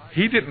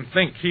 He didn't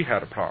think he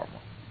had a problem.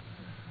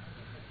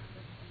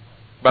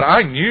 But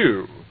I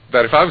knew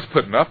that if I was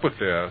putting up with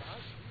this,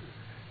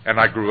 and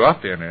I grew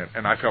up in it,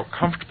 and I felt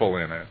comfortable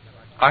in it,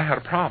 I had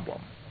a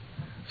problem.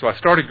 So I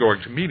started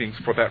going to meetings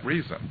for that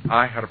reason.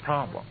 I had a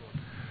problem.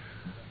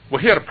 Well,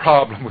 he had a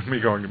problem with me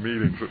going to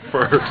meetings at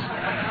first.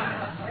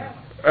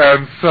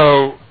 And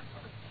so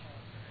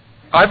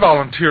I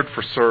volunteered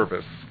for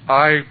service.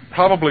 I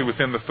probably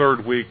within the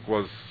third week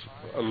was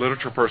a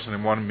literature person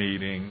in one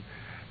meeting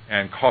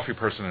and coffee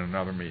person in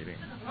another meeting.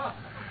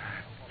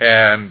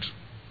 And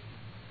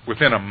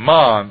within a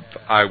month,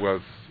 I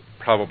was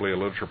probably a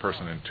literature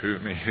person in 2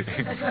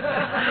 meetings.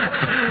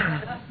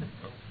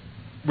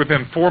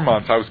 Within 4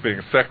 months, I was being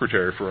a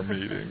secretary for a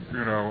meeting.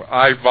 You know,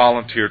 I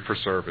volunteered for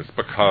service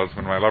because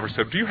when my lover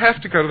said, do you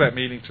have to go to that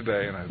meeting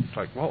today? And I was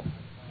like, well,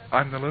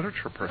 I'm the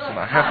literature person.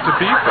 I have to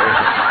be there.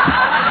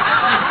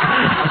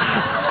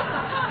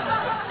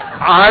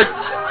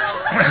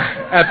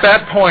 At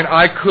that point,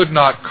 I could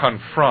not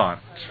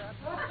confront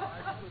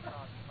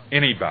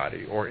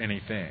anybody or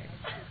anything.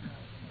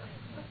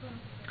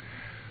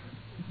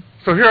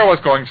 So here I was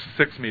going to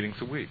 6 meetings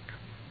a week.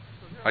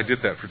 I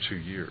did that for 2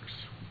 years.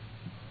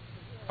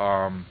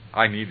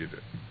 I needed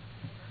it.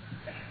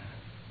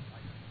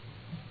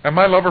 And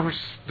my lover's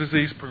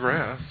disease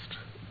progressed,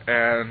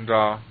 and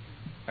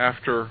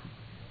after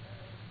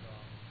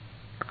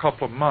a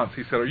couple of months,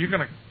 he said, are you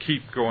going to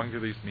keep going to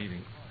these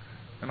meetings?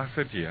 And I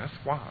said, yes.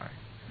 Why?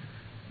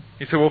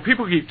 He said, well,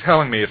 people keep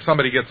telling me if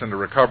somebody gets into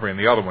recovery and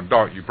the other one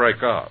don't, you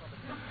break up.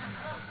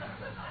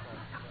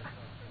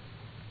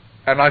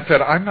 And I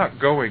said, I'm not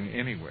going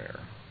anywhere.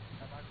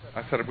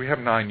 I said, we have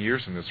 9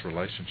 years in this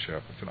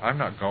relationship. I said, I'm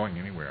not going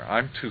anywhere.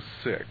 I'm too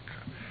sick.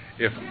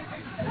 If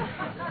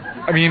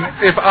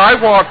I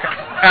walk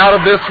out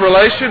of this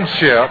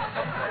relationship,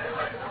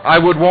 I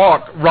would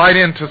walk right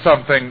into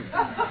something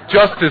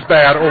just as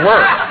bad or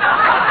worse.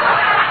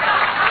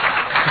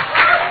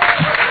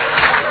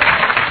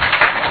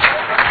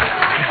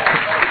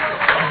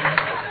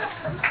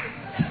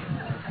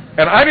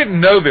 And I didn't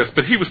know this,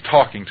 but he was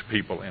talking to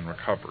people in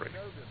recovery.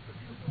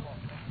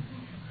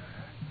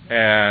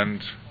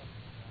 And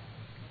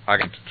I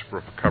got to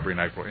recovery in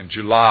April. In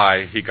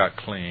July, he got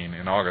clean.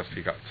 In August,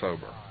 he got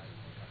sober.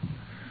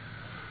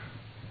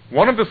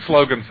 One of the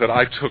slogans that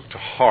I took to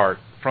heart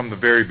from the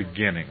very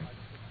beginning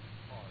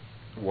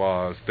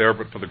was, there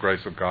but for the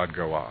grace of God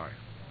go I.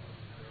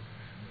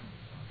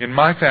 In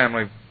my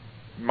family,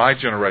 my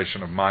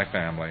generation of my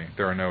family,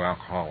 there are no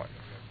alcoholics.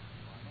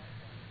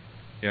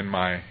 In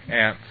my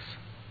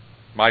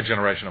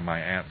generation of my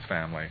aunt's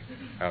family,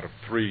 out of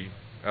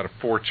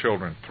 4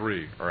 children,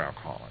 3 are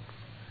alcoholics.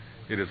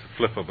 It is a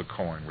flip of a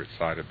coin which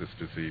side of this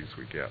disease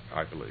we get,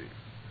 I believe.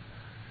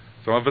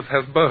 Some of us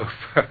has both.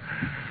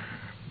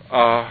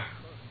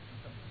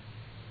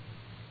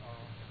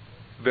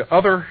 The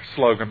other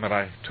slogan that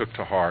I took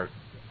to heart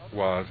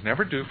was,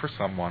 never do for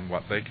someone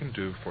what they can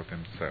do for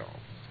themselves.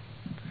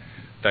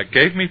 That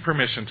gave me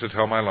permission to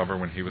tell my lover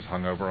when he was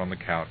hungover on the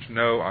couch,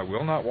 no, I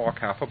will not walk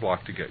half a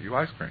block to get you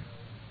ice cream.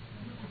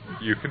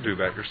 You can do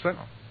that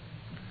yourself.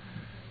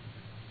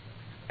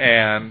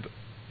 And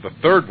the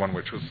third one,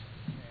 which was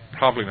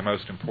probably the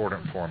most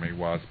important for me,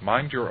 was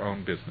mind your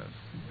own business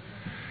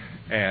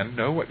and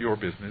know what your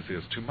business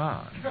is to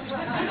mind.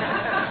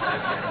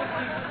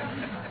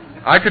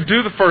 I could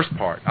do the first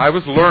part. I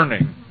was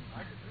learning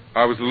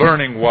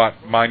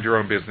what mind your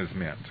own business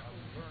meant.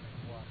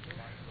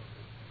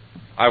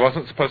 I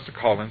wasn't supposed to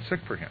call in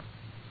sick for him.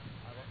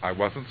 I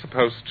wasn't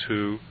supposed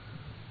to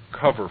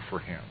cover for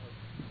him.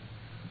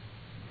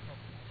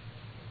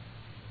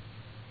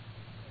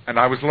 And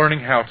I was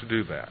learning how to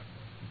do that.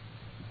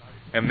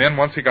 And then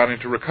once he got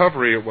into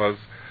recovery, it was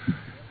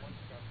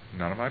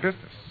none of my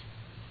business.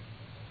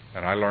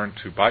 And I learned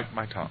to bite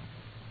my tongue.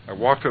 I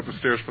walked up the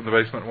stairs from the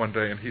basement one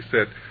day, and he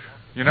said,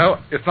 "You know,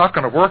 it's not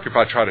going to work if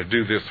I try to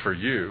do this for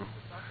you."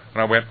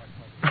 And I went,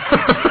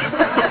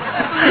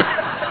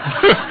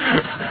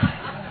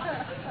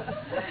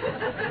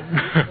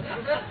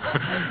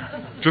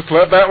 just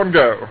let that one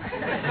go.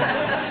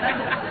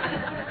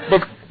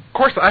 But, of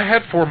course, I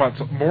had 4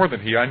 months more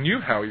than he. I knew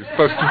how he was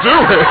supposed to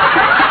do it.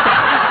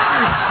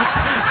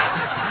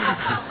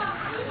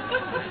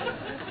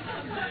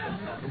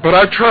 But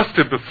I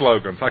trusted the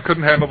slogans. I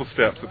couldn't handle the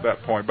steps at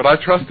that point, but I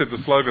trusted the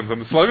slogans. And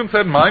the slogan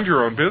said, mind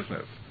your own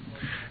business.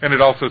 And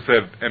it also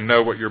said, and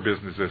know what your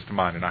business is to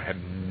mind. And I had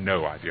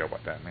no idea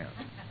what that meant.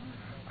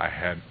 I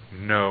had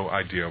no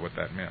idea what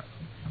that meant.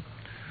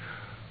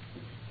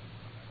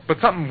 But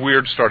something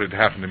weird started to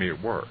happen to me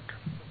at work.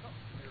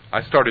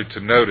 I started to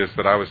notice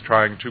that I was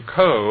trying to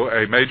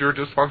a major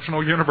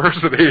dysfunctional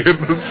university in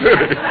the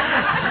city.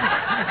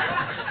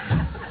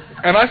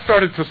 And I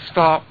started to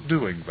stop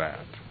doing that.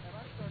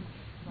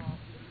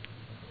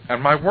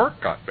 And my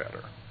work got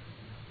better.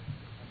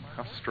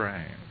 How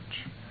strange.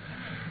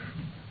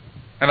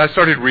 And I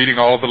started reading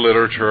all the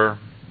literature,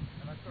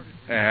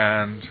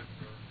 and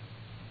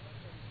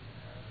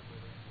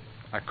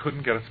I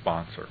couldn't get a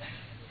sponsor.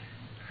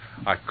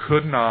 I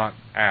could not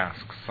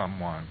ask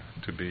someone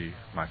to be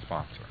my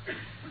sponsor.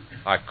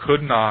 I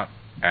could not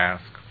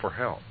ask for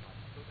help.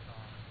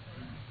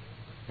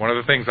 One of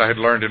the things I had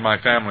learned in my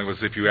family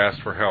was if you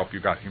asked for help, you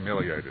got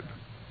humiliated.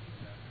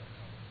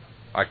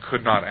 I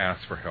could not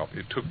ask for help.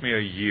 It took me a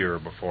year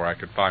before I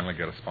could finally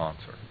get a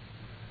sponsor.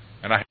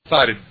 And I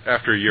decided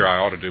after a year I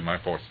ought to do my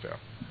fourth step.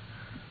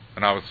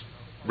 And I was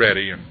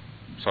ready, and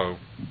so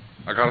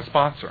I got a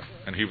sponsor,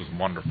 and he was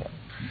wonderful.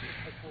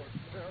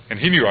 And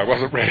he knew I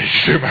wasn't ready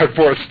to do my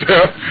fourth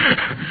step.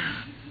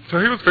 So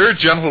he was very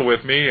gentle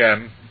with me,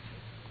 and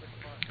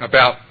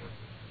about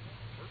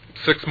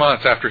 6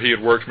 months after he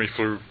had worked me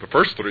through the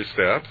first 3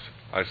 steps,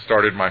 I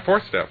started my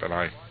fourth step, and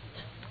I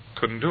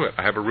couldn't do it.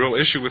 I have a real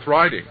issue with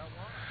writing.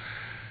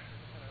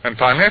 And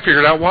finally I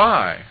figured out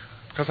why.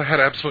 Because I had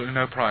absolutely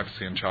no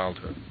privacy in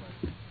childhood.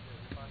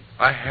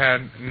 I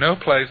had no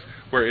place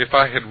where if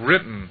I had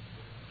written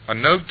a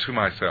note to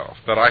myself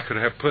that I could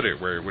have put it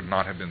where it would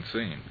not have been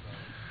seen.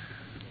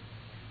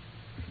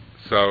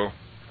 So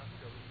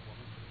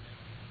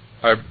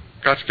I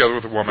got together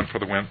with a woman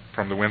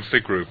from the Wednesday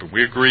group, and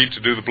we agreed to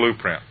do the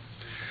blueprint.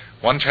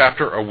 1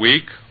 chapter a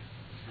week.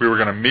 We were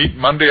going to meet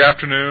Monday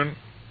afternoon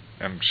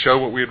and show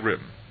what we had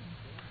written.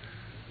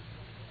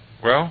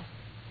 Well,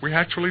 we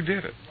actually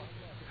did it.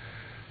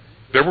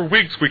 There were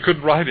weeks we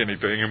couldn't write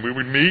anything, and we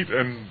would meet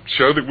and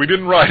show that we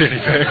didn't write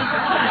anything.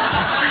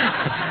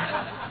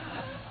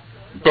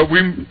 But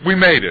we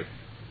made it.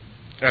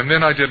 And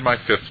then I did my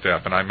 5th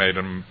step, and I made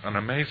an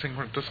amazing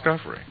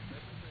discovery.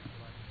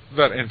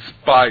 That in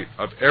spite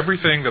of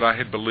everything that I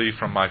had believed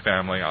from my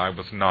family, I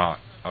was not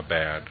a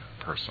bad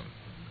person.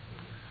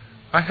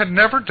 I had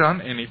never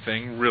done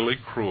anything really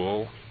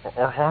cruel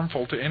or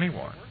harmful to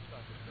anyone.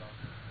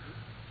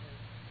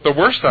 The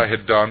worst I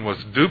had done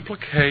was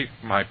duplicate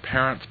my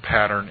parents'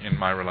 pattern in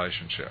my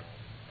relationship.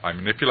 I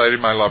manipulated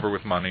my lover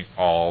with money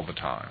all the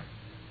time.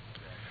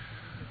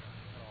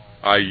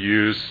 I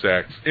used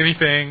sex,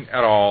 anything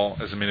at all,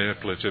 as a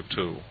manipulative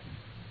tool.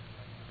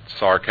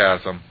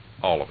 Sarcasm,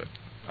 all of it.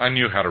 I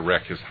knew how to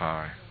wreck his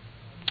high.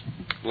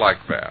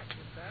 Like that.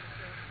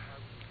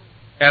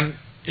 And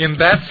in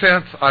that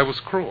sense, I was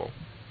cruel.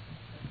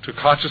 To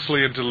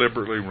consciously and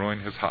deliberately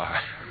ruin his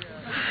high.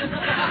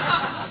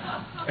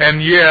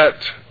 And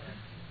yet,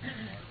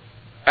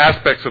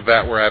 aspects of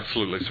that were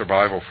absolutely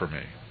survival for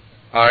me.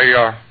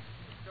 I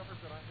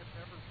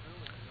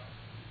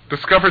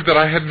discovered that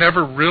I had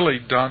never really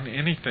done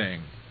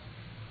anything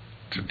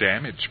to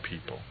damage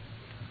people.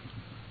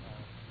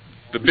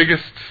 The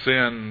biggest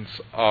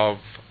sins of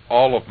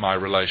all of my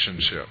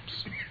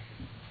relationships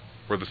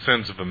were the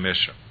sins of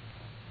omission.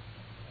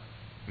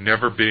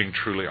 Never being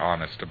truly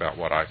honest about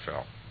what I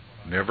felt.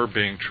 Never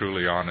being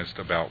truly honest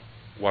about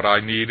what I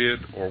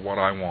needed or what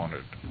I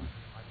wanted.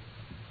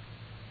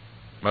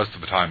 Most of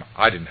the time,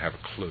 I didn't have a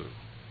clue.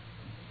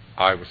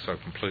 I was so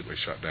completely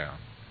shut down.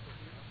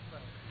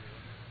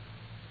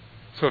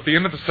 So at the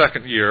end of the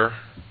 2nd year,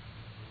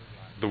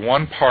 the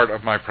one part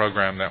of my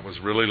program that was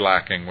really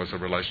lacking was a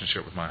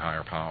relationship with my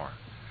higher power.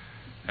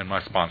 And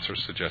my sponsor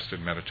suggested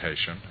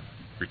meditation.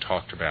 We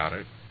talked about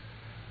it.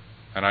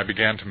 And I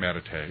began to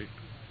meditate.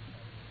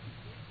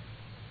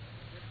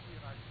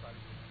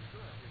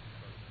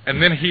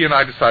 And then he and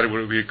I decided it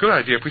would be a good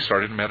idea if we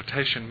started a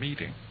meditation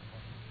meeting.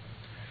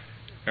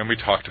 And we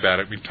talked about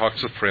it. We talked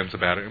to friends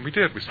about it, and we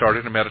did. We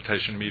started a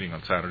meditation meeting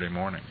on Saturday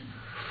morning.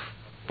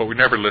 But we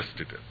never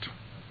listed it.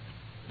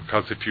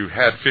 Because if you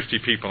had 50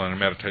 people in a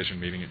meditation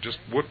meeting, it just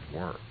wouldn't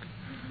work.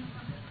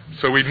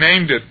 So we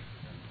named it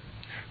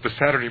the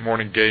Saturday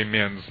Morning Gay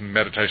Men's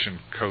Meditation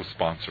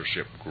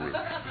Co-Sponsorship Group.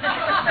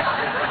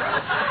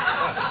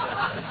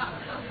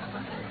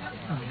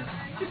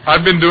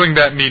 I've been doing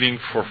that meeting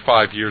for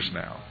 5 years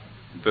now.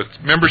 The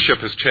membership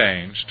has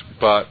changed,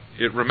 but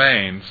it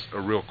remains a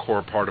real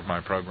core part of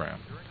my program.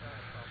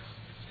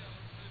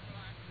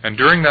 And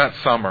during that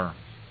summer,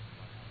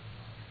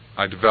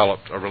 I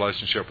developed a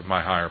relationship with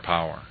my higher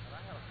power.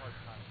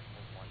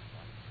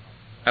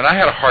 And I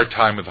had a hard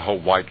time with the whole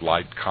white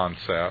light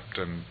concept,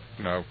 and,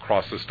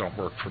 crosses don't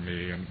work for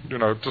me, and,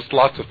 just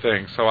lots of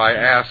things. So I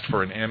asked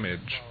for an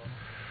image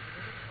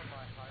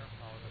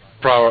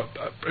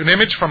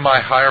from my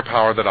higher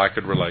power that I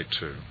could relate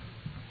to.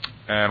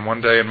 And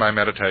one day in my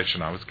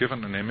meditation, I was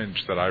given an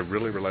image that I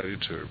really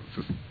related to. It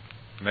was this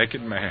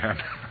naked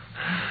man.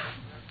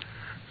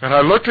 And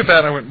I looked at that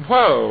and I went,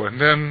 whoa! And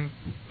then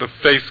the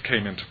face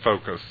came into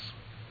focus.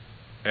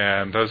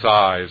 And those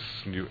eyes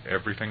knew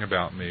everything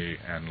about me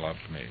and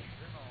loved me.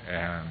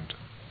 And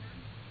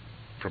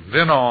from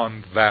then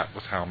on, that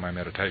was how my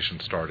meditation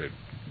started.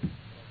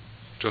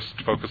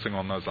 Just focusing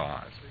on those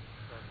eyes.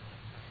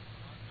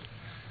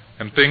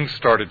 And things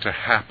started to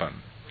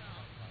happen.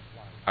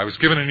 I was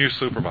given a new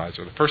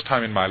supervisor. The first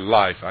time in my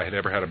life I had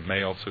ever had a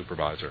male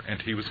supervisor,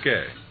 and he was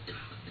gay.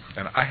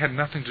 And I had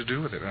nothing to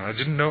do with it, and I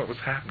didn't know it was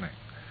happening.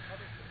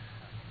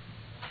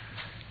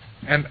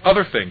 And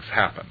other things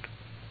happened.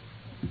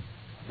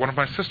 One of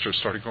my sisters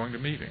started going to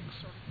meetings.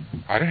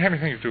 I didn't have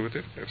anything to do with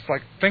it. It was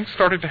like things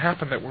started to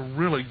happen that were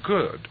really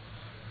good.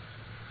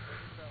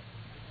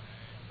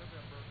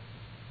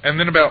 And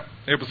then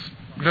it was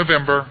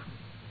November.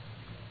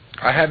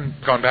 I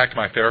hadn't gone back to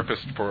my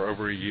therapist for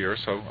over a year,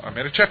 so I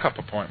made a checkup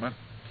appointment.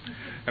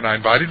 And I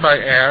invited my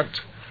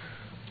aunt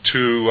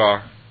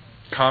to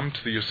come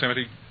to the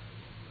Yosemite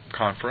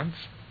conference.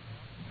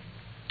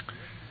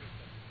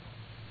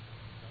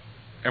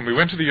 And we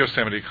went to the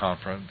Yosemite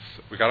conference.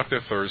 We got up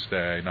there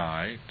Thursday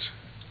night.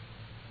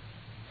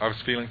 I was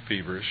feeling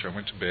feverish. I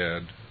went to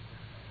bed.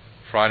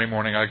 Friday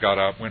morning I got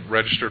up,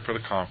 registered for the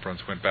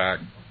conference, went back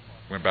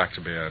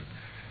to bed.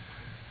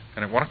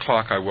 And at 1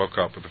 o'clock I woke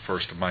up with the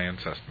first of my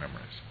incest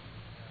memories.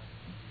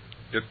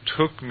 It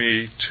took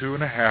me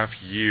 2.5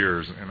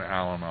 years in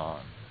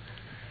Al-Anon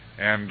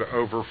and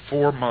over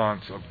 4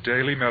 months of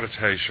daily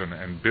meditation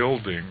and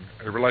building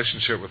a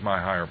relationship with my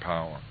higher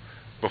power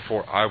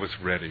before I was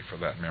ready for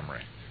that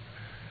memory.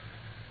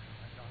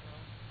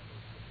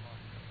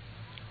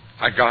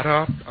 I got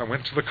up, I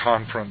went to the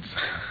conference,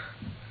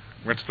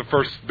 went to the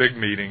first big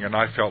meeting, and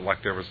I felt like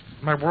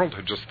my world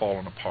had just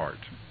fallen apart.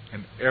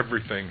 And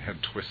everything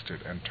had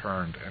twisted and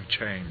turned and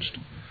changed.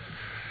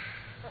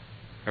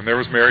 And there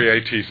was Mary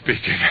A.T.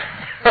 speaking.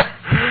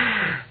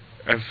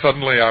 And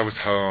suddenly I was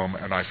home,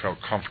 and I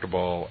felt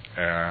comfortable,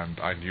 and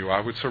I knew I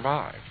would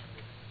survive.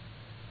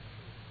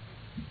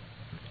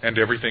 And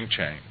everything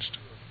changed.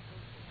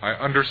 I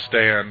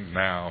understand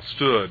now,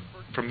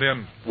 from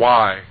then,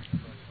 why.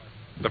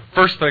 The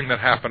first thing that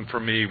happened for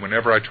me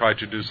whenever I tried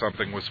to do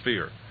something was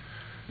fear.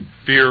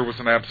 Fear was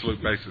an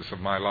absolute basis of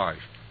my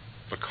life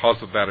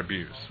because of that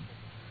abuse.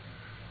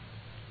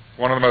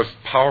 One of the most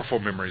powerful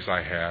memories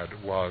I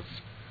had was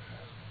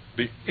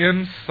the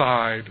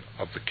inside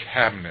of the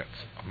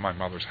cabinets of my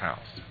mother's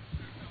house.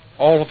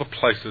 All of the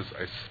places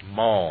a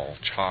small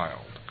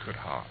child could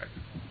hide.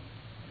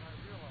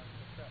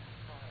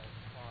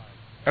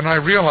 And I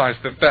realized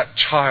that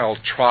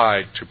child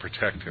tried to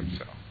protect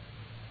himself.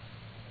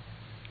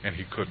 And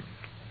he couldn't.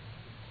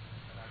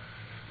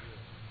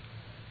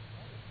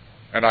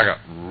 And I got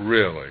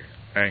really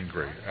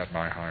angry at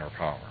my higher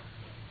power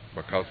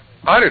because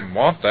I didn't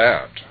want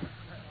that.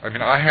 I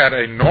mean, I had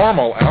a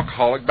normal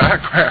alcoholic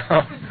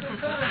background.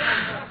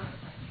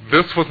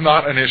 This was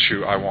not an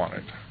issue I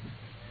wanted.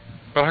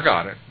 But I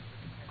got it.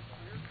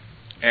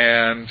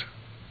 And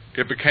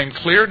it became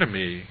clear to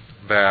me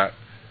that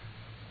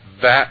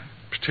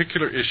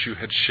particular issue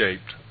had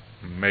shaped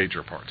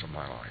major parts of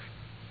my life.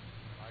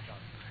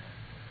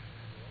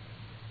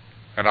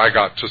 And I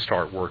got to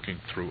start working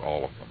through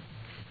all of them.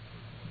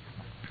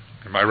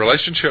 And my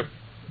relationship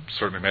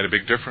certainly made a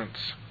big difference.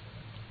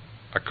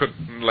 I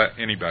couldn't let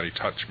anybody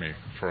touch me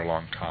for a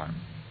long time.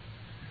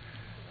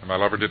 And my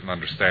lover didn't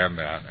understand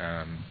that,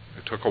 and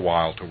it took a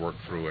while to work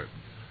through it.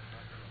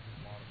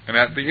 And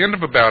at the end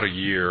of about a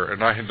year,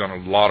 and I had done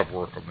a lot of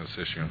work on this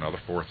issue, another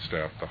fourth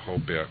step, the whole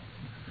bit,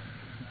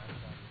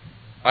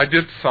 I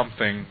did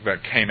something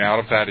that came out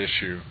of that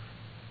issue.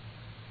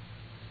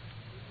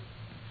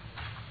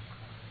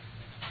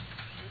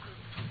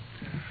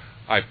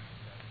 I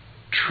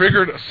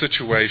triggered a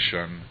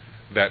situation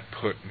that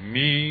put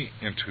me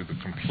into the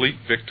complete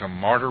victim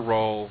martyr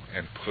role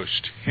and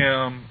pushed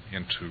him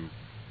into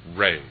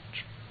rage.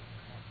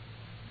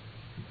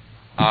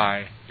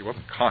 it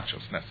wasn't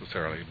conscious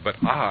necessarily, but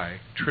I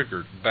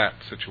triggered that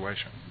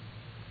situation.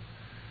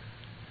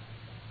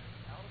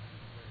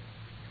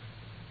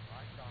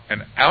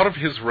 And out of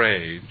his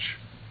rage,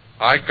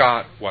 I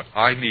got what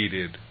I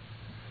needed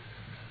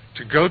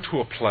to go to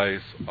a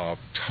place of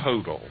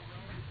total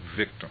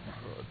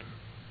victimhood,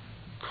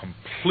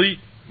 complete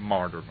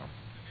martyrdom.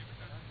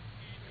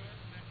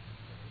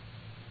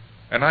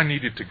 And I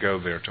needed to go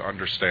there to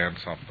understand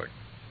something.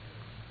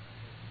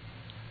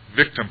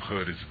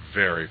 Victimhood is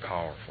very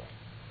powerful.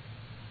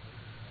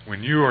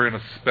 When you are in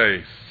a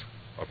space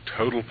of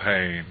total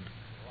pain,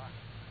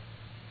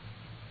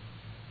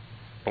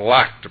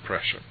 black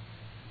depression,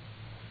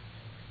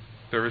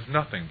 there is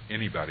nothing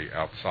anybody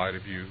outside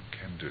of you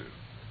can do.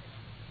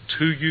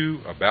 To you,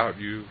 about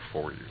you,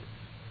 for you.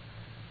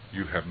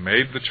 You have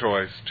made the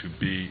choice to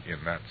be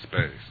in that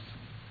space.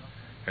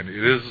 And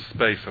it is a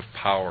space of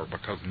power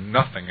because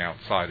nothing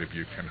outside of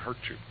you can hurt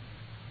you.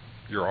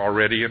 You're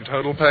already in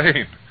total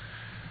pain.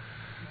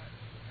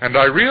 And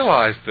I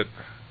realized that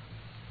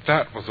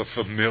that was a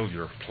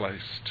familiar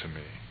place to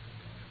me.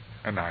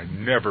 And I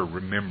never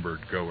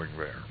remembered going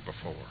there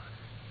before.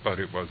 But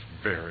it was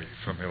very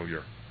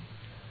familiar.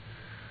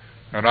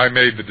 And I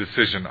made the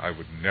decision I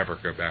would never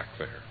go back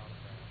there.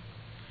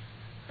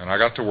 And I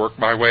got to work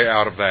my way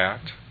out of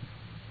that.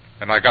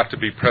 And I got to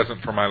be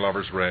present for my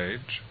lover's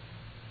rage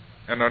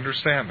and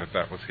understand that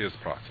that was his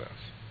process.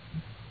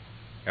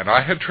 And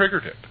I had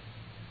triggered it.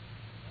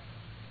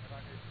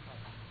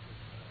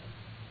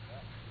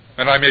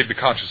 And I made the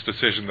conscious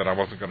decision that I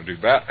wasn't going to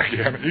do that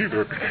again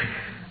either.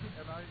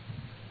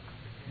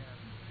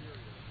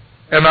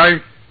 And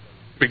I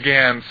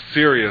began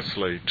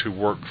seriously to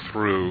work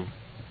through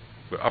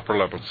the upper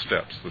level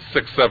steps, the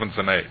 6, 7s,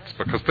 and 8s,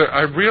 because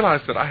I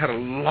realized that I had a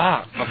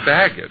lot of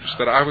baggage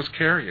that I was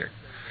carrying.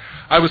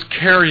 I was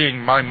carrying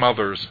my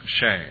mother's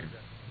shame.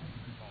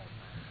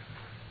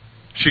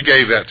 She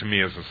gave that to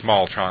me as a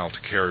small child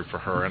to carry for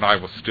her, and I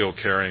was still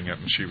carrying it,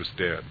 and she was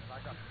dead.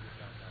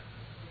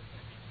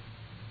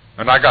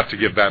 And I got to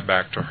give that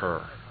back to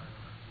her.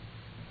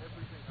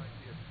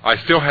 I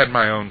still had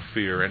my own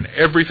fear, and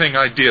everything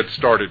I did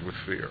started with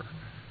fear.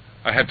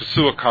 I had to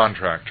sue a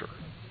contractor.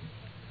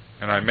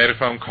 And I made a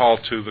phone call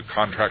to the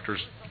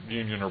contractors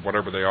union or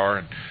whatever they are,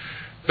 and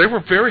they were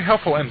very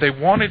helpful, and they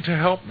wanted to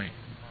help me.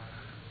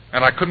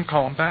 And I couldn't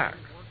call them back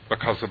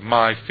because of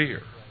my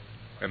fear.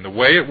 And the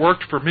way it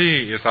worked for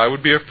me is I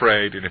would be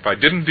afraid, and if I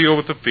didn't deal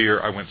with the fear,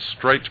 I went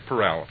straight to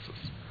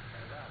paralysis.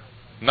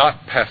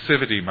 Not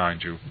passivity,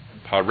 mind you,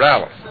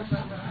 paralysis.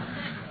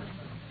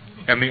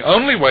 And the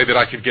only way that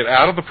I could get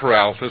out of the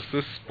paralysis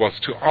was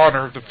to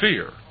honor the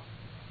fear.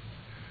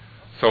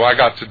 So I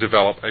got to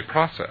develop a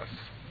process.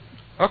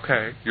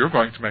 Okay, you're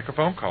going to make a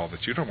phone call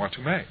that you don't want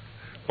to make.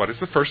 What is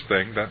the first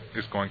thing that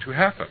is going to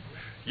happen?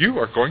 You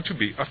are going to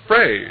be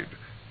afraid.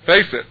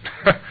 Face it.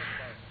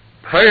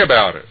 Pray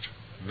about it.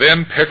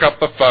 Then pick up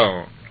the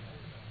phone.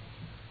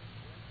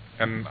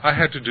 And I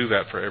had to do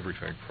that for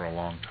everything for a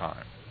long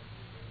time.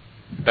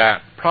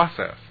 That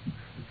process.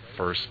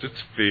 First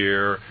it's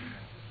fear.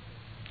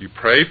 You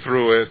pray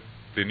through it,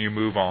 then you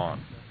move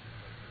on.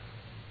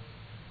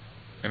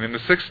 And in the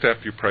 6th step,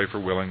 you pray for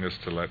willingness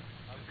to let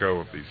go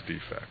of these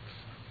defects.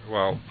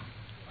 Well,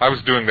 I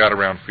was doing that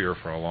around fear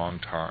for a long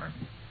time.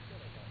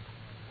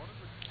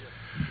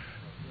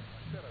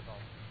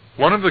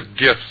 One of the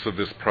gifts of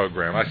this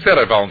program, I said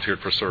I volunteered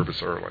for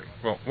service early.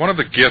 Well, one of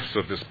the gifts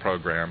of this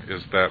program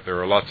is that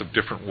there are lots of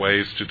different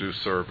ways to do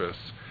service,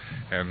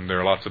 and there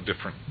are lots of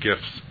different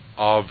gifts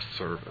of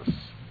service.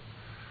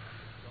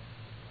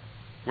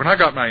 When I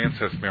got my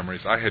incest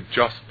memories, I had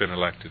just been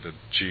elected a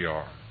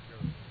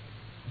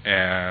GR.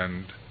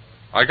 And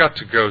I got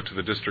to go to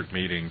the district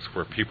meetings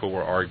where people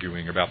were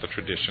arguing about the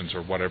traditions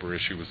or whatever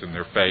issue was in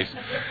their face.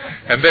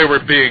 And they were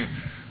being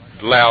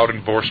loud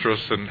and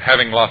boisterous and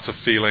having lots of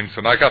feelings.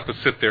 And I got to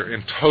sit there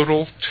in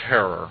total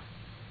terror,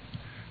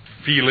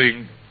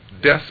 feeling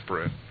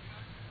desperate,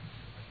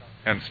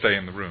 and stay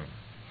in the room.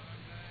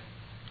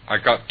 I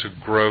got to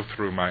grow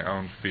through my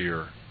own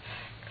fear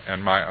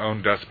and my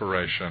own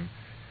desperation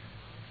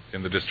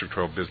in the District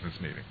 12 business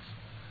meetings.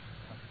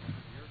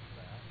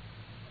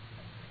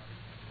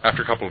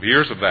 After a couple of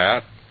years of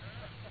that,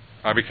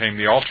 I became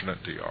the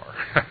alternate DR.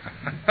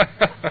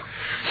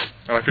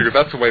 And I figured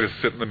that's a way to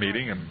sit in the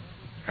meeting and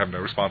have no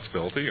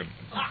responsibility and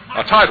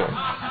a title.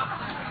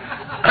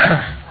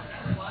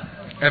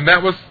 And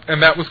that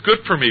was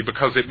good for me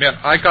because it meant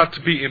I got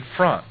to be in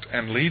front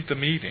and lead the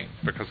meeting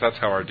because that's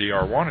how our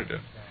DR wanted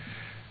it.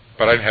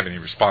 But I didn't have any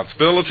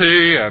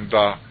responsibility, and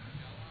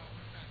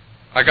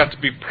I got to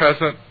be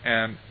present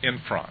and in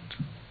front.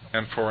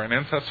 And for an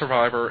incest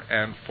survivor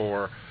and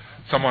for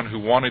someone who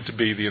wanted to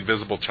be the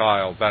invisible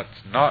child,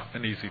 that's not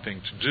an easy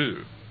thing to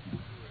do.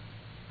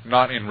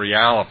 Not in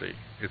reality.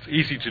 It's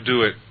easy to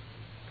do it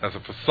as a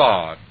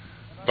facade,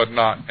 but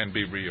not and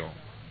be real.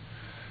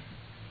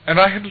 And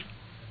I had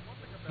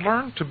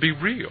learned to be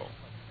real.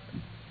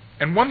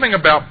 And one thing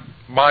about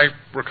my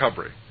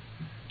recovery,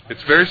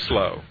 it's very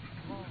slow.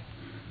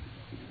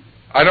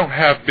 I don't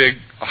have big,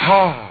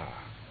 aha.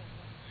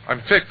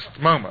 I'm fixed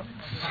moments.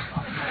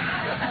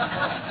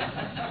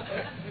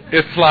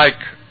 It's like,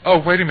 oh,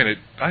 wait a minute,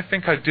 I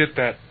think I did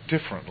that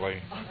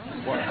differently.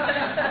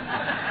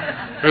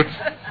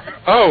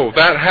 Oh,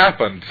 that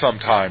happened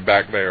sometime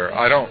back there.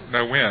 I don't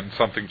know when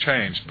something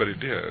changed, but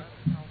it did.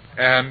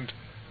 And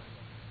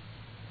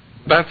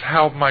that's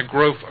how my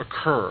growth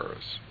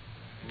occurs.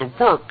 The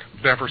work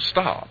never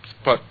stops,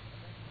 but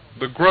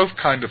the growth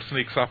kind of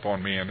sneaks up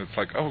on me, and it's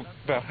like, oh,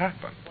 that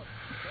happened.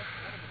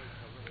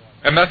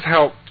 And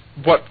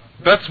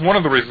that's one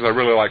of the reasons I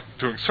really like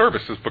doing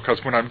service, is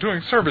because when I'm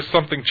doing service,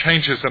 something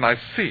changes and I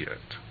see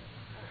it.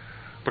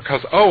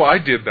 Because, oh, I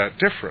did that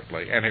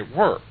differently, and it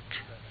worked.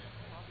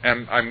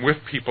 And I'm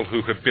with people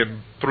who have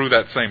been through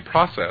that same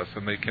process,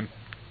 and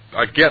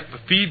I get the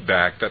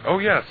feedback that, oh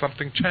yeah,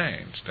 something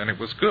changed, and it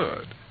was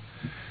good.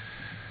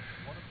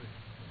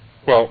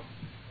 Well,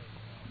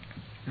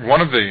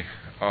 one of the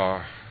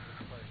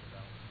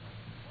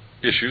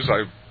issues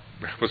I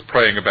was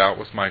praying about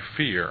was my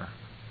fear,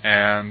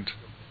 and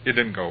it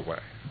didn't go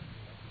away.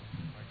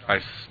 I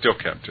still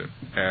kept it,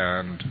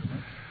 and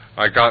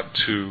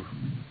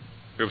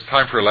it was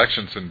time for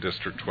elections in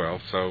District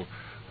 12, so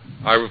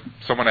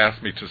someone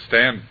asked me to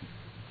stand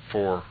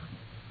for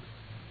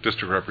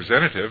district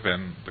representative,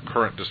 and the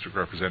current district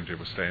representative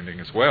was standing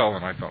as well,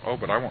 and I thought, oh,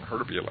 but I want her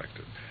to be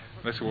elected.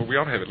 And they said, well, we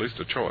ought to have at least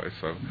a choice.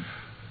 So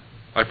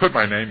I put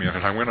my name in,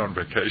 and I went on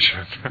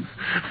vacation.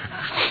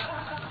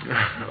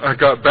 I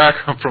got back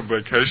from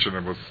vacation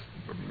and was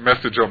a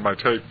message on my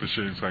tape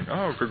machine saying,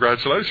 oh,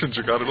 congratulations,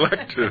 you got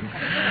elected.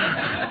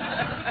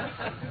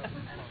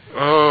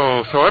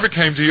 Oh, so I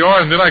became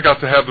DR, and then I got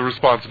to have the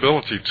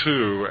responsibility,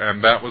 too,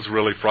 and that was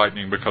really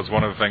frightening, because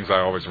one of the things I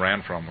always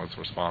ran from was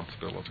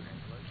responsibility.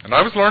 And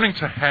I was learning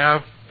to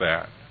have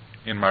that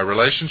in my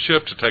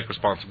relationship, to take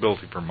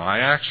responsibility for my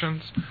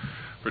actions,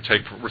 to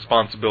take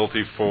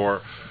responsibility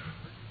for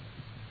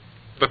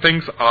the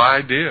things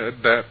I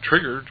did that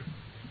triggered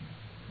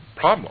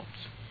problems.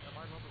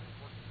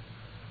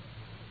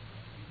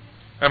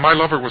 And my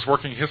lover was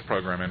working his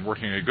program, and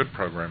working a good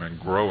program, and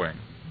growing.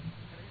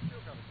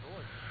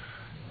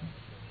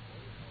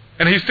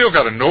 And he still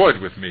got annoyed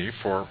with me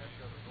for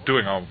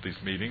doing all of these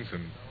meetings,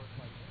 and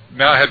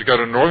now I had to go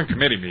to Northern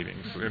Committee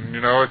meetings. And,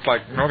 it's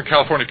like Northern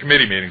California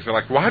Committee meetings. They're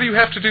like, why do you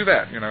have to do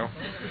that,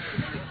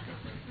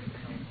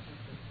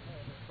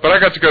 But I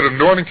got to go to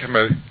Northern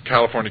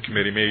California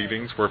Committee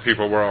meetings where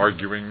people were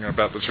arguing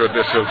about the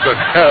traditions and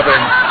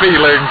having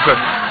feelings.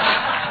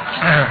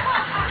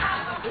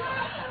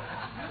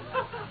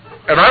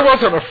 And I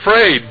wasn't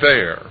afraid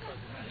there.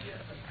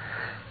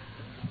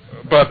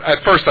 But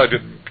at first I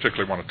didn't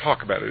particularly want to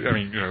talk about it.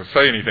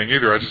 Say anything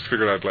either. I just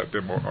figured I'd let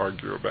them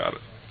argue about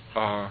it.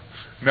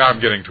 Now I'm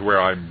getting to where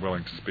I'm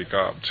willing to speak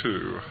up,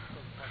 too.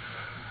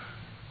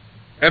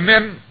 And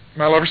then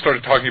my lover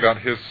started talking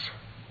about his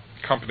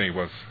company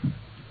was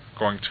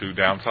going to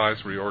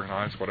downsize,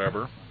 reorganize,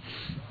 whatever.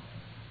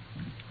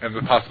 And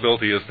the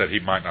possibility is that he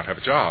might not have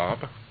a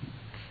job,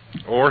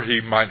 or he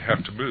might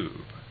have to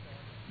move.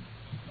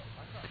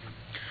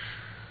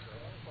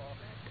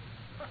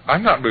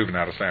 I'm not moving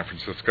out of San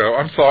Francisco.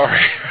 I'm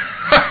sorry.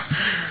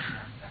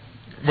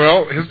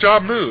 Well, his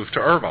job moved to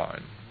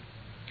Irvine.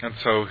 And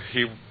so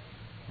he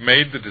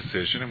made the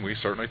decision, and we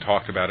certainly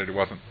talked about it. It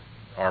wasn't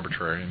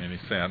arbitrary in any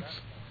sense,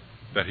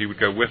 that he would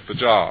go with the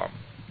job.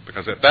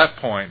 Because at that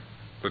point,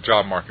 the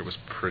job market was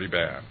pretty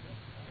bad.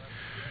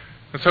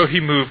 And so he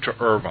moved to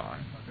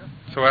Irvine.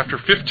 So after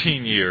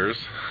 15 years,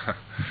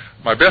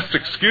 my best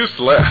excuse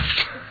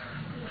left.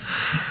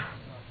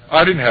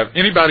 I didn't have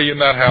anybody in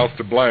that house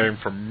to blame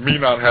for me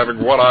not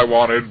having what I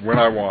wanted when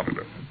I wanted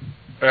it.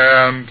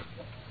 And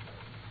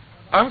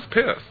I was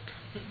pissed.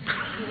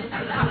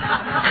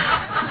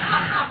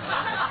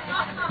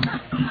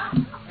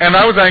 And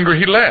I was angry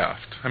he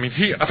left.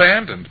 He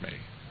abandoned me.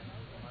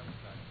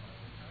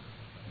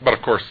 But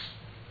of course,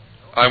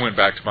 I went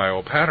back to my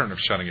old pattern of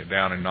shutting it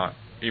down and not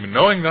even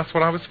knowing that's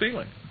what I was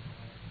feeling.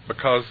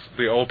 Because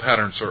the old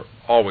patterns are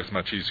always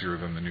much easier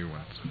than the new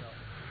ones.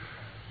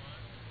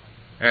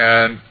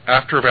 And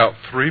after about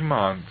 3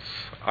 months,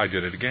 I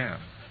did it again.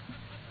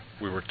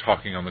 We were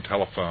talking on the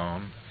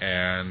telephone,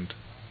 and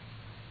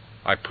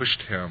I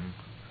pushed him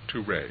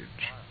to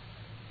rage.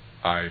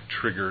 I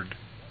triggered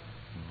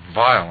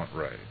violent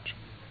rage.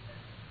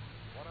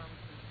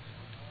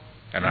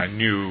 And I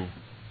knew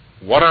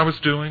what I was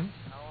doing.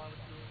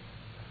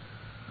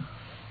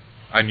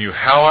 I knew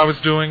how I was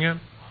doing it.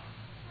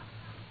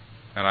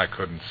 And I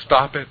couldn't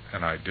stop it,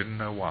 and I didn't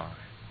know why.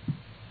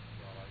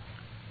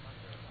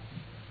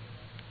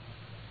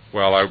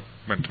 Well, I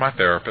went to my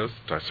therapist.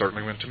 I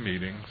certainly went to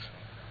meetings.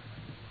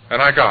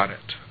 And I got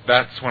it.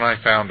 That's when I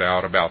found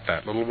out about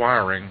that little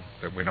wiring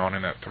that went on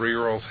in that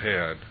 3-year-old's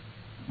head.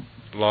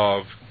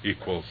 Love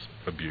equals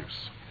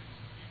abuse.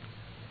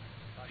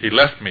 He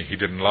left me. He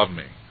didn't love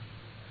me.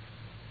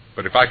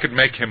 But if I could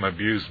make him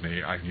abuse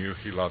me, I knew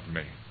he loved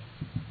me.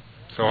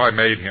 So I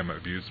made him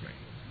abuse me.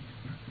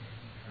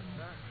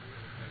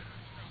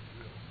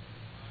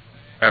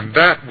 And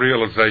that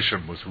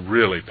realization was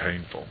really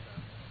painful.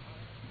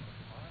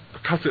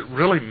 because it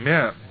really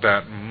meant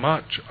that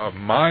much of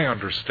my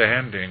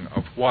understanding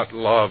of what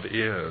love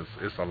is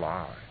a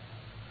lie.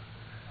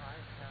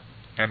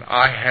 And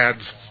I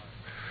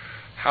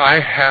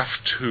have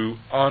to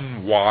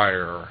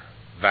unwire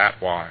that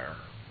wire.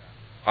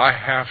 I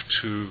have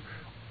to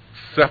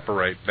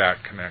separate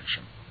that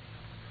connection.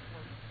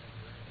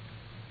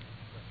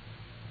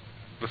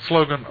 The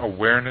slogan,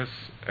 awareness,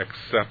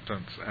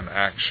 acceptance, and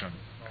action,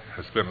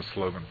 has been a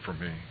slogan for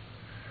me.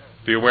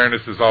 The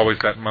awareness is always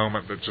that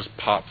moment that just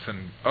pops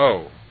in,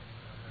 oh.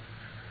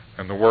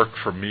 And the work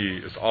for me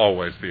is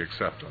always the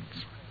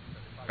acceptance.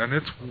 And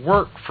it's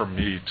work for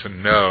me to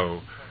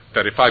know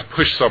that if I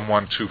push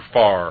someone too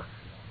far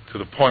to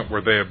the point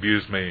where they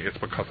abuse me, it's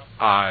because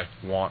I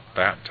want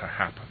that to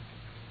happen.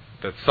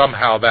 That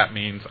somehow that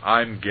means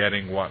I'm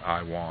getting what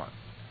I want.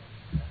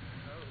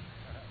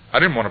 I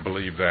didn't want to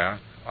believe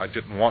that. I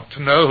didn't want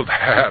to know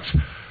that.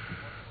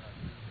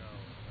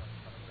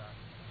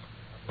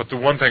 But the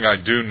one thing I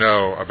do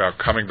know about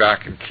coming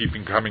back and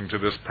keeping coming to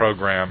this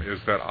program is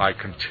that I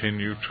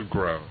continue to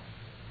grow.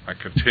 I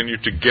continue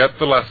to get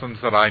the lessons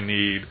that I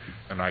need,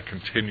 and I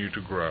continue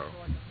to grow.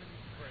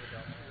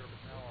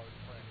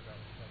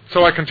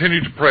 So I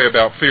continued to pray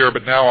about fear,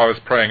 but now I was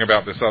praying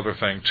about this other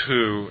thing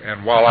too.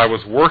 And while I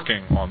was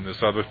working on this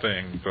other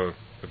thing, the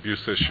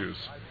abuse issues,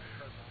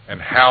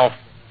 and how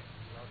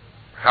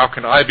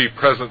can I be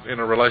present in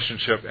a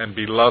relationship and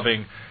be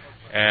loving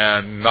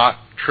and not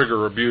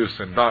trigger abuse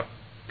and not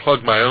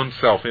plug my own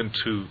self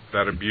into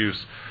that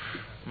abuse,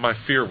 my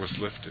fear was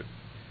lifted.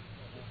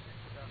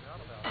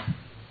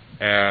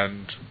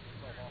 And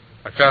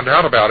I found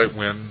out about it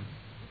when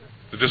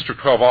the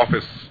District 12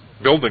 office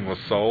building was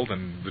sold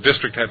and the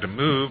district had to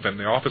move, and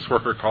the office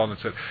worker called and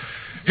said,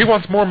 he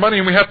wants more money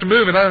and we have to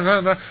move. And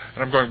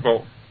I'm going,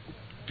 well,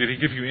 did he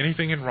give you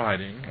anything in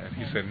writing? And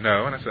he said,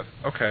 no. And I said,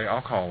 okay,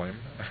 I'll call him.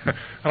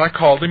 And I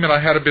called him, and I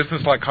had a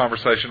business-like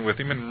conversation with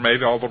him and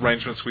made all the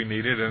arrangements we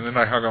needed. And then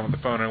I hung on the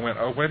phone and went,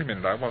 oh, wait a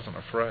minute, I wasn't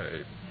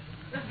afraid.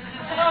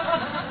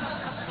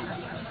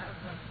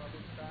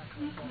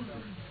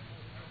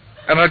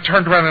 And I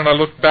turned around and I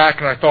looked back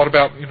and I thought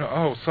about,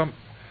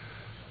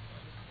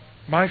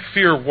 my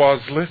fear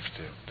was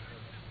lifted.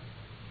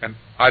 And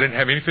I didn't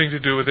have anything to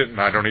do with it, and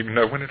I don't even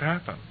know when it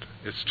happened.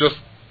 It's just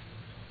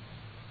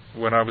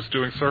when I was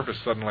doing service,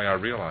 suddenly I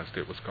realized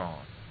it was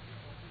gone.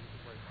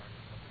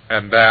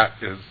 And that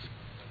is,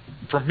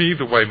 for me,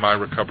 the way my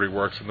recovery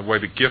works and the way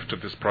the gift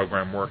of this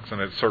program works,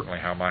 and it's certainly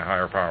how my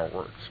higher power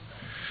works.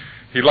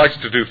 He likes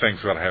to do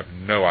things that I have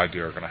no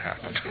idea are going to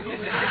happen.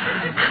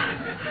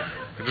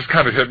 It just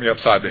kind of hit me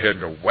upside the head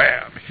and go,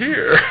 wham,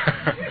 here.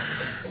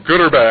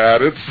 Good or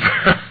bad, it's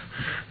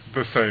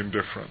the same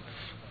difference.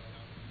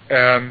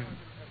 And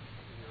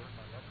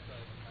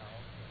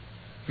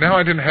now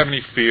I didn't have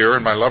any fear,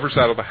 and my lover's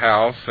out of the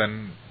house,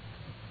 and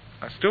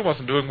I still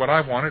wasn't doing what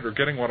I wanted or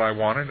getting what I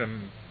wanted,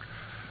 and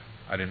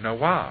I didn't know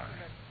why.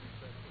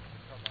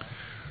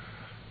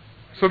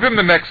 So then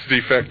the next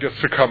defect gets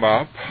to come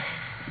up,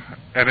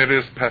 and it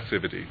is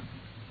passivity.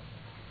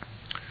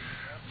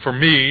 For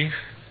me,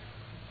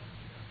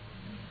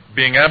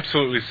 being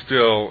absolutely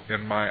still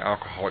in my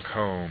alcoholic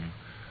home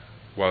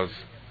was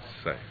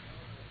safe.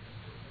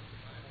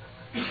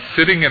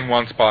 Sitting in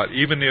one spot,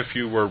 even if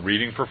you were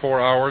reading for 4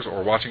 hours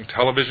or watching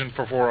television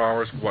for 4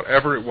 hours,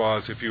 whatever it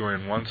was, if you were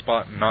in one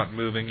spot and not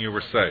moving, you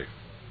were safe.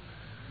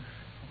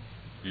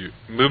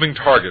 Moving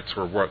targets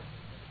were what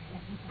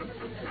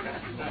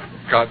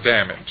got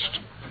damaged.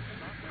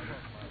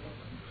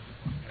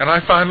 And I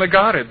finally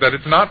got it, that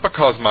it's not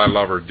because my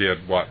lover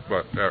did what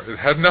it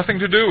had nothing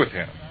to do with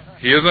him.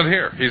 He isn't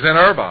here. He's in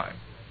Irvine.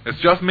 It's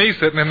just me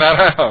sitting in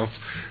that house,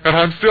 and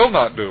I'm still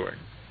not doing.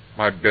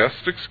 My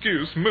best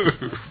excuse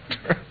moved.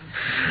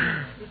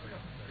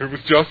 It was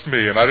just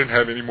me, and I didn't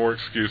have any more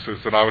excuses,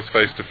 and I was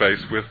face to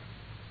face with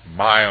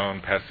my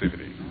own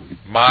passivity,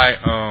 my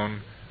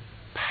own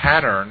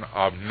pattern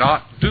of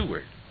not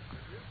doing.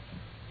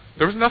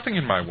 There was nothing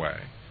in my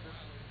way.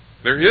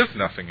 There is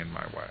nothing in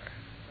my way.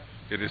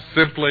 It is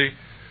simply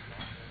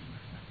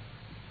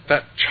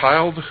that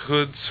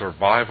childhood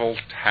survival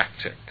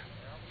tactic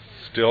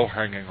still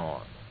hanging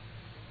on.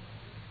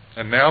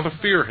 And now the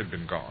fear had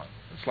been gone.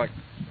 It's like,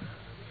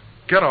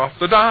 get off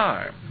the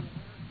dime.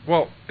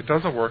 Well, it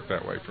doesn't work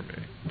that way for me.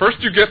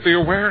 First you get the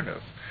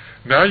awareness.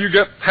 Now you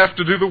have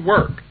to do the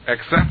work,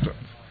 acceptance.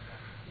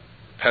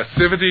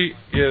 Passivity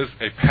is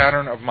a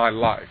pattern of my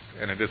life,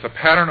 and it is a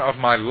pattern of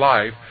my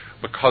life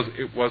because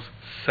it was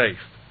safe.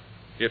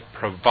 It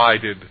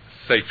provided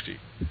safety.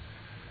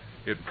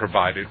 It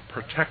provided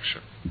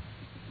protection.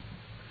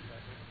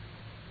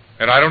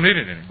 And I don't need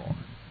it anymore.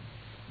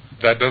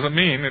 That doesn't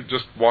mean it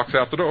just walks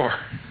out the door.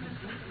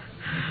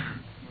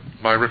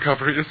 My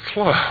recovery is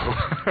slow.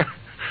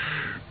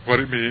 What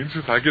it means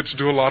is I get to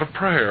do a lot of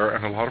prayer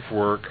and a lot of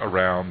work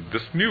around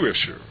this new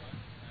issue.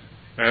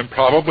 And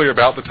probably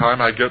about the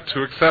time I get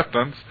to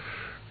acceptance,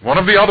 one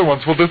of the other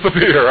ones will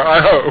disappear, I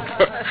hope.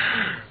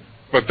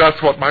 But that's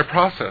what my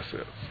process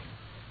is.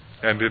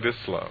 And it is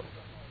slow.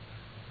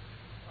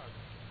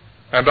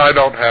 And I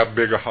don't have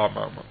big aha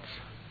moments.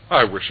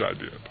 I wish I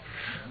did.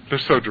 they're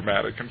so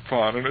dramatic and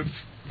fun, and it's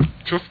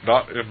just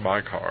not in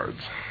my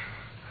cards.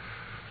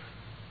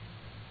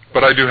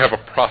 But I do have a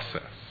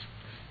process.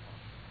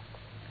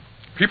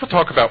 People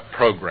talk about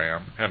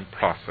program and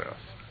process.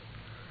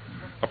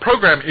 A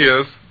program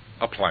is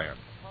a plan.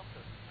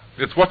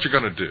 It's what you're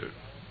going to do.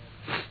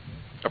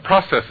 A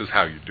process is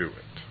how you do it.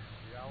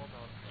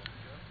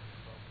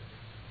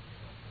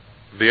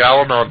 The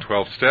Al-Anon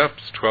 12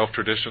 Steps, 12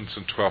 Traditions,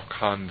 and 12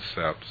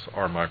 Concepts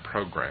are my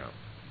program.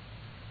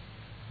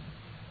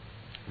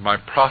 My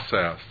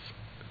process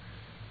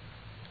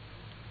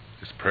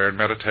is prayer and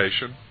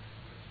meditation,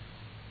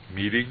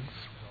 meetings,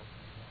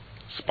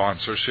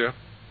 sponsorship.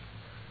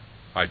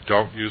 I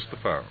don't use the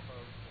phone.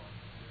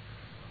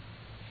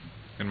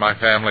 In my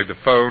family, the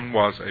phone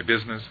was a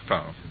business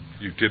phone.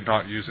 You did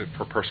not use it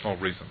for personal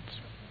reasons.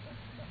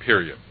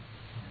 Period.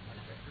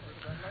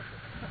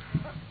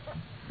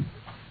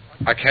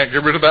 I can't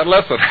get rid of that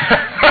lesson.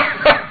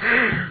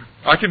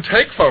 I can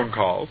take phone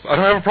calls. I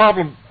don't have a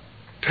problem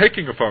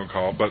taking a phone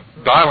call, but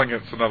dialing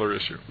it's another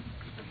issue.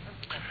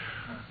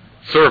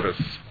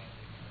 Service.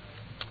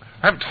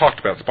 I haven't talked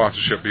about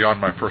sponsorship beyond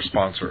my first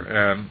sponsor,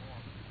 and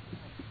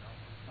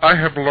I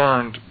have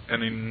learned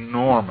an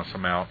enormous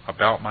amount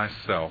about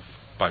myself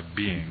by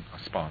being a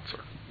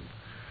sponsor.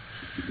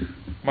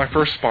 My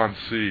first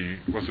sponsee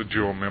was a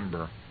dual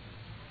member,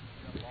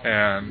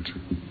 and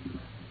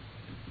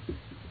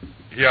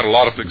he had a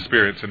lot of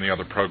experience in the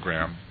other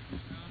program,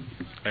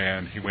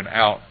 and he went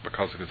out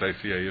because of his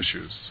ACA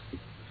issues.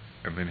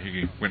 And then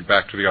he went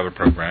back to the other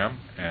program,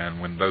 and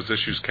when those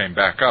issues came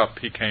back up,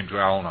 he came to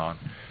Al-Anon.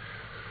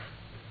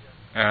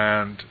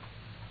 And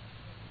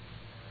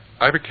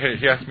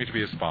he asked me to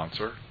be a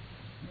sponsor,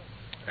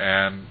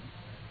 and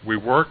we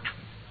worked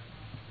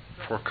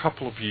for a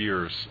couple of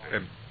years,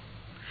 and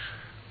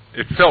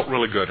it felt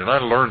really good, and I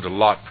learned a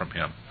lot from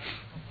him.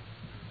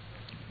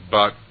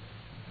 But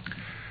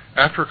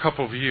after a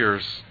couple of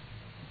years,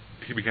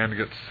 he began to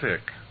get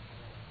sick,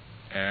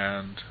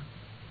 and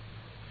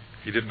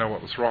he didn't know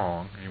what was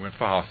wrong. He went to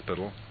the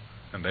hospital,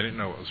 and they didn't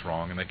know what was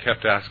wrong, and they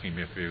kept asking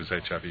me if he was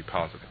HIV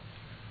positive.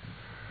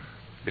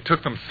 It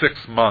took them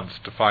 6 months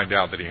to find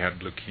out that he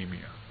had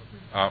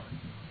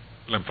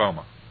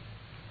lymphoma,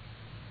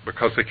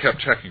 because they kept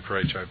checking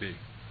for HIV.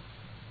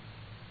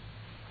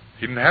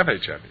 He didn't have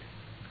HIV.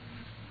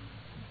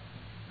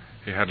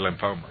 He had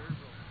lymphoma.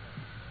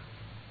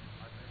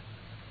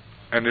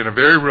 And in a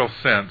very real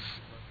sense,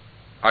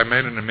 I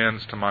made an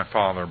amends to my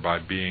father by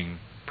being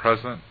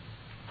present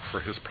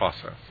for his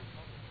process.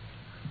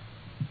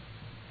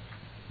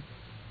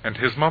 And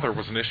his mother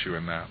was an issue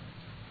in that.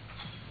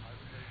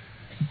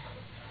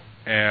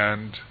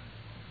 And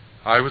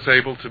I was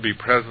able to be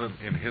present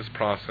in his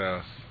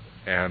process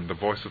and the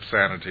voice of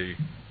sanity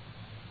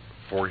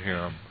for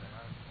him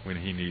when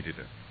he needed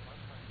it.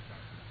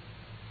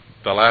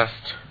 The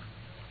last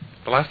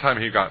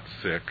time he got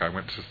sick, I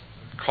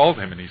called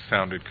him, and he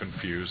sounded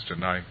confused,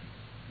 and I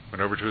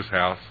went over to his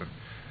house, and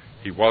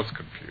he was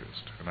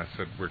confused. And I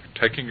said, we're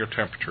taking your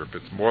temperature. If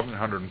it's more than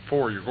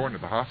 104, you're going to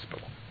the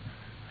hospital.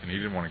 And he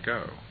didn't want to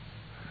go.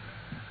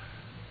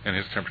 And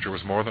his temperature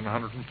was more than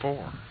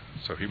 104.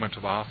 So he went to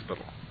the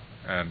hospital,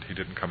 and he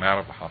didn't come out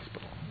of the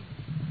hospital.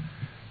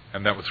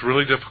 And that was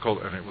really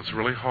difficult, and it was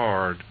really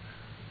hard.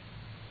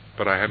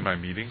 But I had my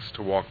meetings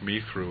to walk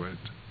me through it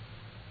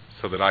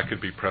so that I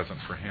could be present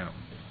for him.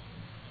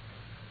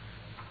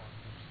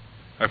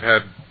 I've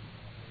had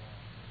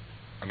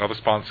another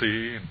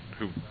sponsee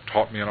who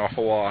taught me an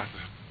awful lot.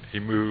 He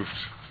moved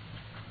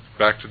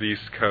back to the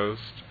East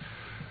Coast.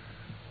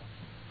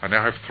 I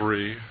now have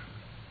 3,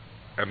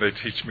 and they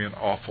teach me an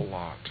awful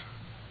lot.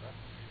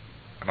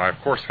 And I, of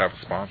course, have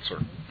a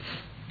sponsor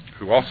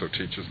who also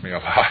teaches me a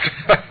lot.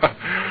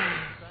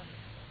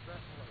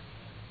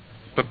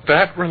 But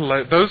that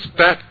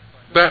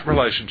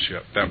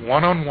relationship, that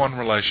one-on-one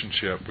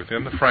relationship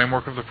within the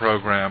framework of the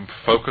program,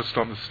 focused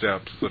on the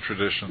steps, the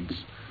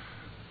traditions,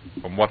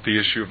 on what the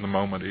issue of the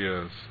moment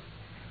is,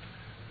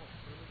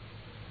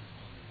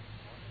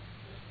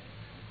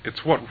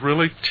 it's what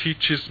really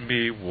teaches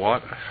me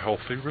what a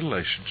healthy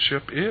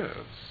relationship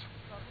is.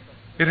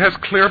 It has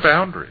clear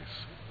boundaries.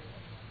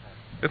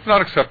 It's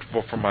not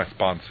acceptable for my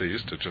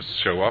sponsees to just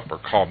show up or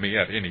call me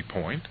at any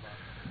point.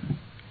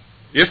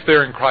 If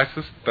they're in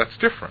crisis, that's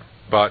different.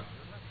 But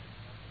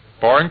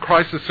barring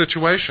crisis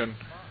situation,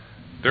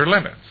 there are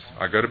limits.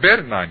 I go to bed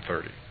at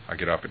 9:30. I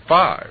get up at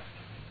 5.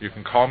 You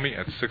can call me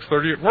at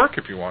 6:30 at work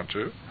if you want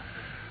to.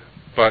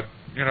 But,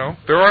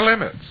 there are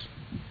limits.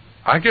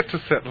 I get to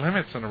set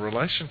limits in a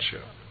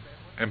relationship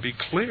and be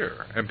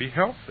clear and be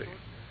healthy.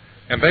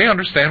 And they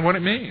understand what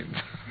it means.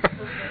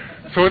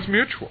 So it's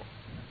mutual.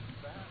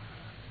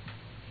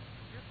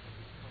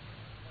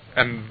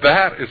 And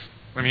that is,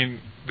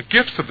 the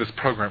gifts of this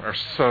program are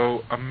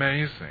so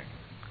amazing.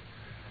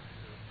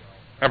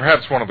 And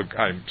perhaps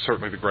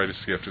certainly the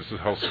greatest gift is the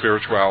whole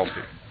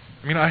spirituality.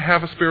 I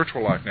have a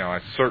spiritual life now.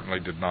 I certainly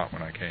did not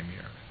when I came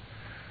here.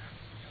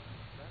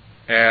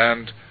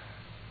 And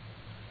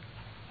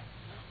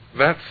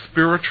that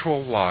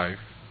spiritual life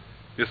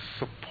is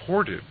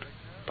supported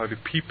by the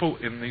people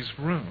in these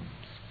rooms.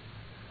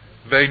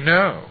 They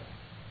know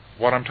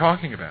what I'm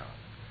talking about.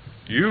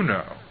 You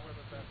know.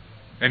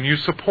 And you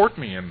support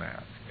me in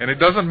that. And it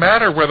doesn't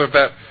matter whether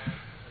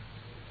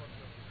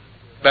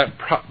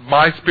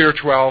my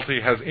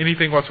spirituality has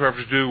anything whatsoever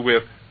to do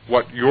with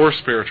what your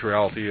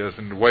spirituality is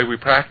and the way we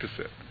practice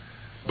it.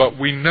 But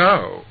we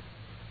know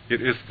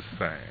it is the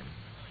same.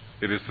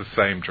 It is the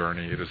same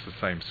journey. It is the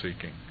same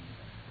seeking.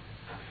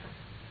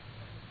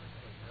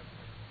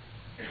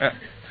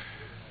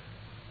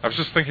 I was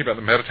just thinking about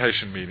the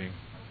meditation meeting.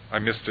 I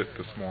missed it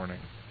this morning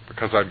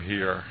because I'm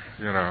here.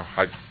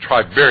 I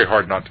tried very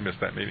hard not to miss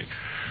that meeting.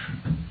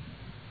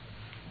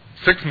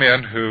 6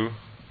 men who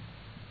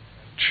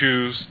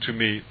choose to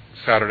meet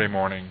Saturday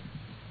morning,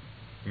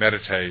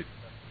 meditate,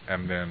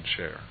 and then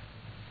share.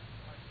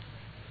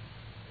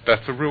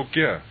 That's a real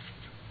gift,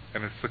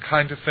 and it's the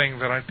kind of thing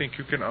that I think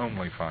you can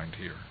only find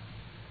here.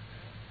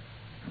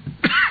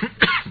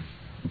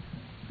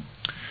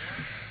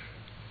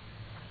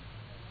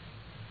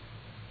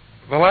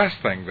 The last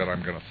thing that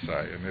I'm going to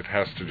say, and it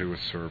has to do with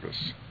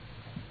service.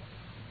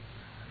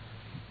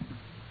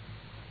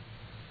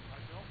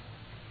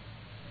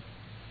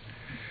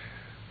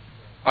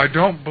 I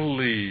don't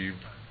believe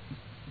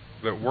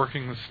that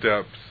working the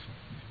steps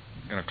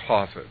in a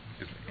closet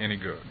is any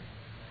good.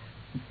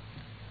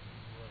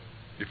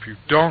 If you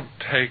don't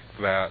take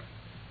that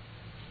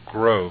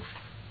growth,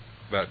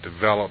 that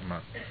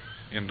development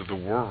into the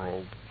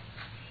world,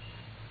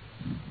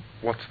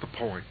 what's the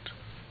point?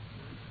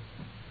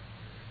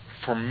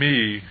 For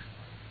me,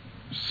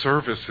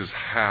 service is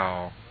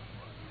how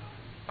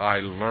I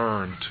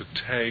learn to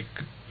take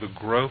the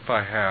growth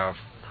I have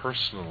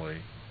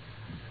personally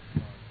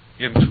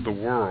into the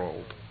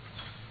world,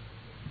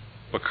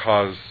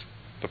 because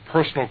the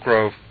personal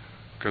growth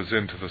goes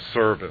into the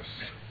service.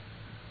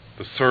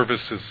 The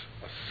service is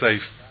a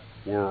safe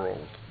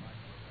world.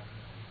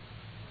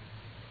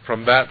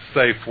 From that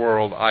safe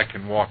world, I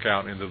can walk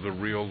out into the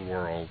real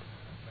world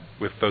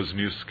with those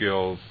new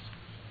skills,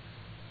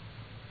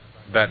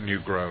 that new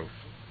growth.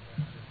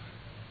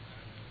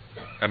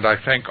 And I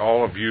thank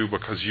all of you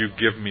because you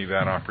give me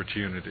that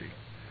opportunity.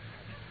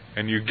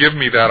 And you give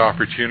me that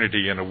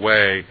opportunity in a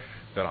way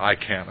that I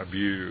can't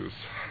abuse,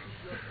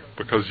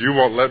 because you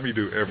won't let me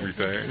do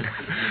everything.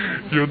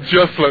 You'll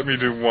just let me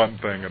do one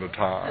thing at a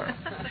time.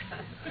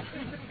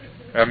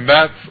 And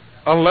that's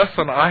a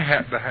lesson I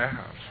had to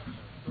have.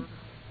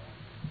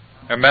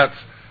 And that's,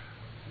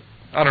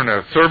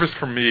 service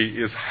for me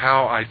is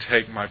how I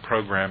take my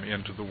program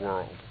into the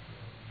world.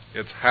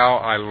 It's how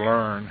I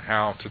learn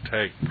how to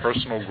take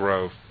personal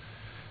growth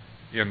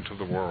into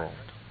the world.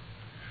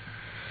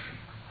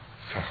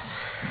 So,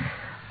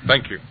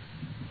 thank you.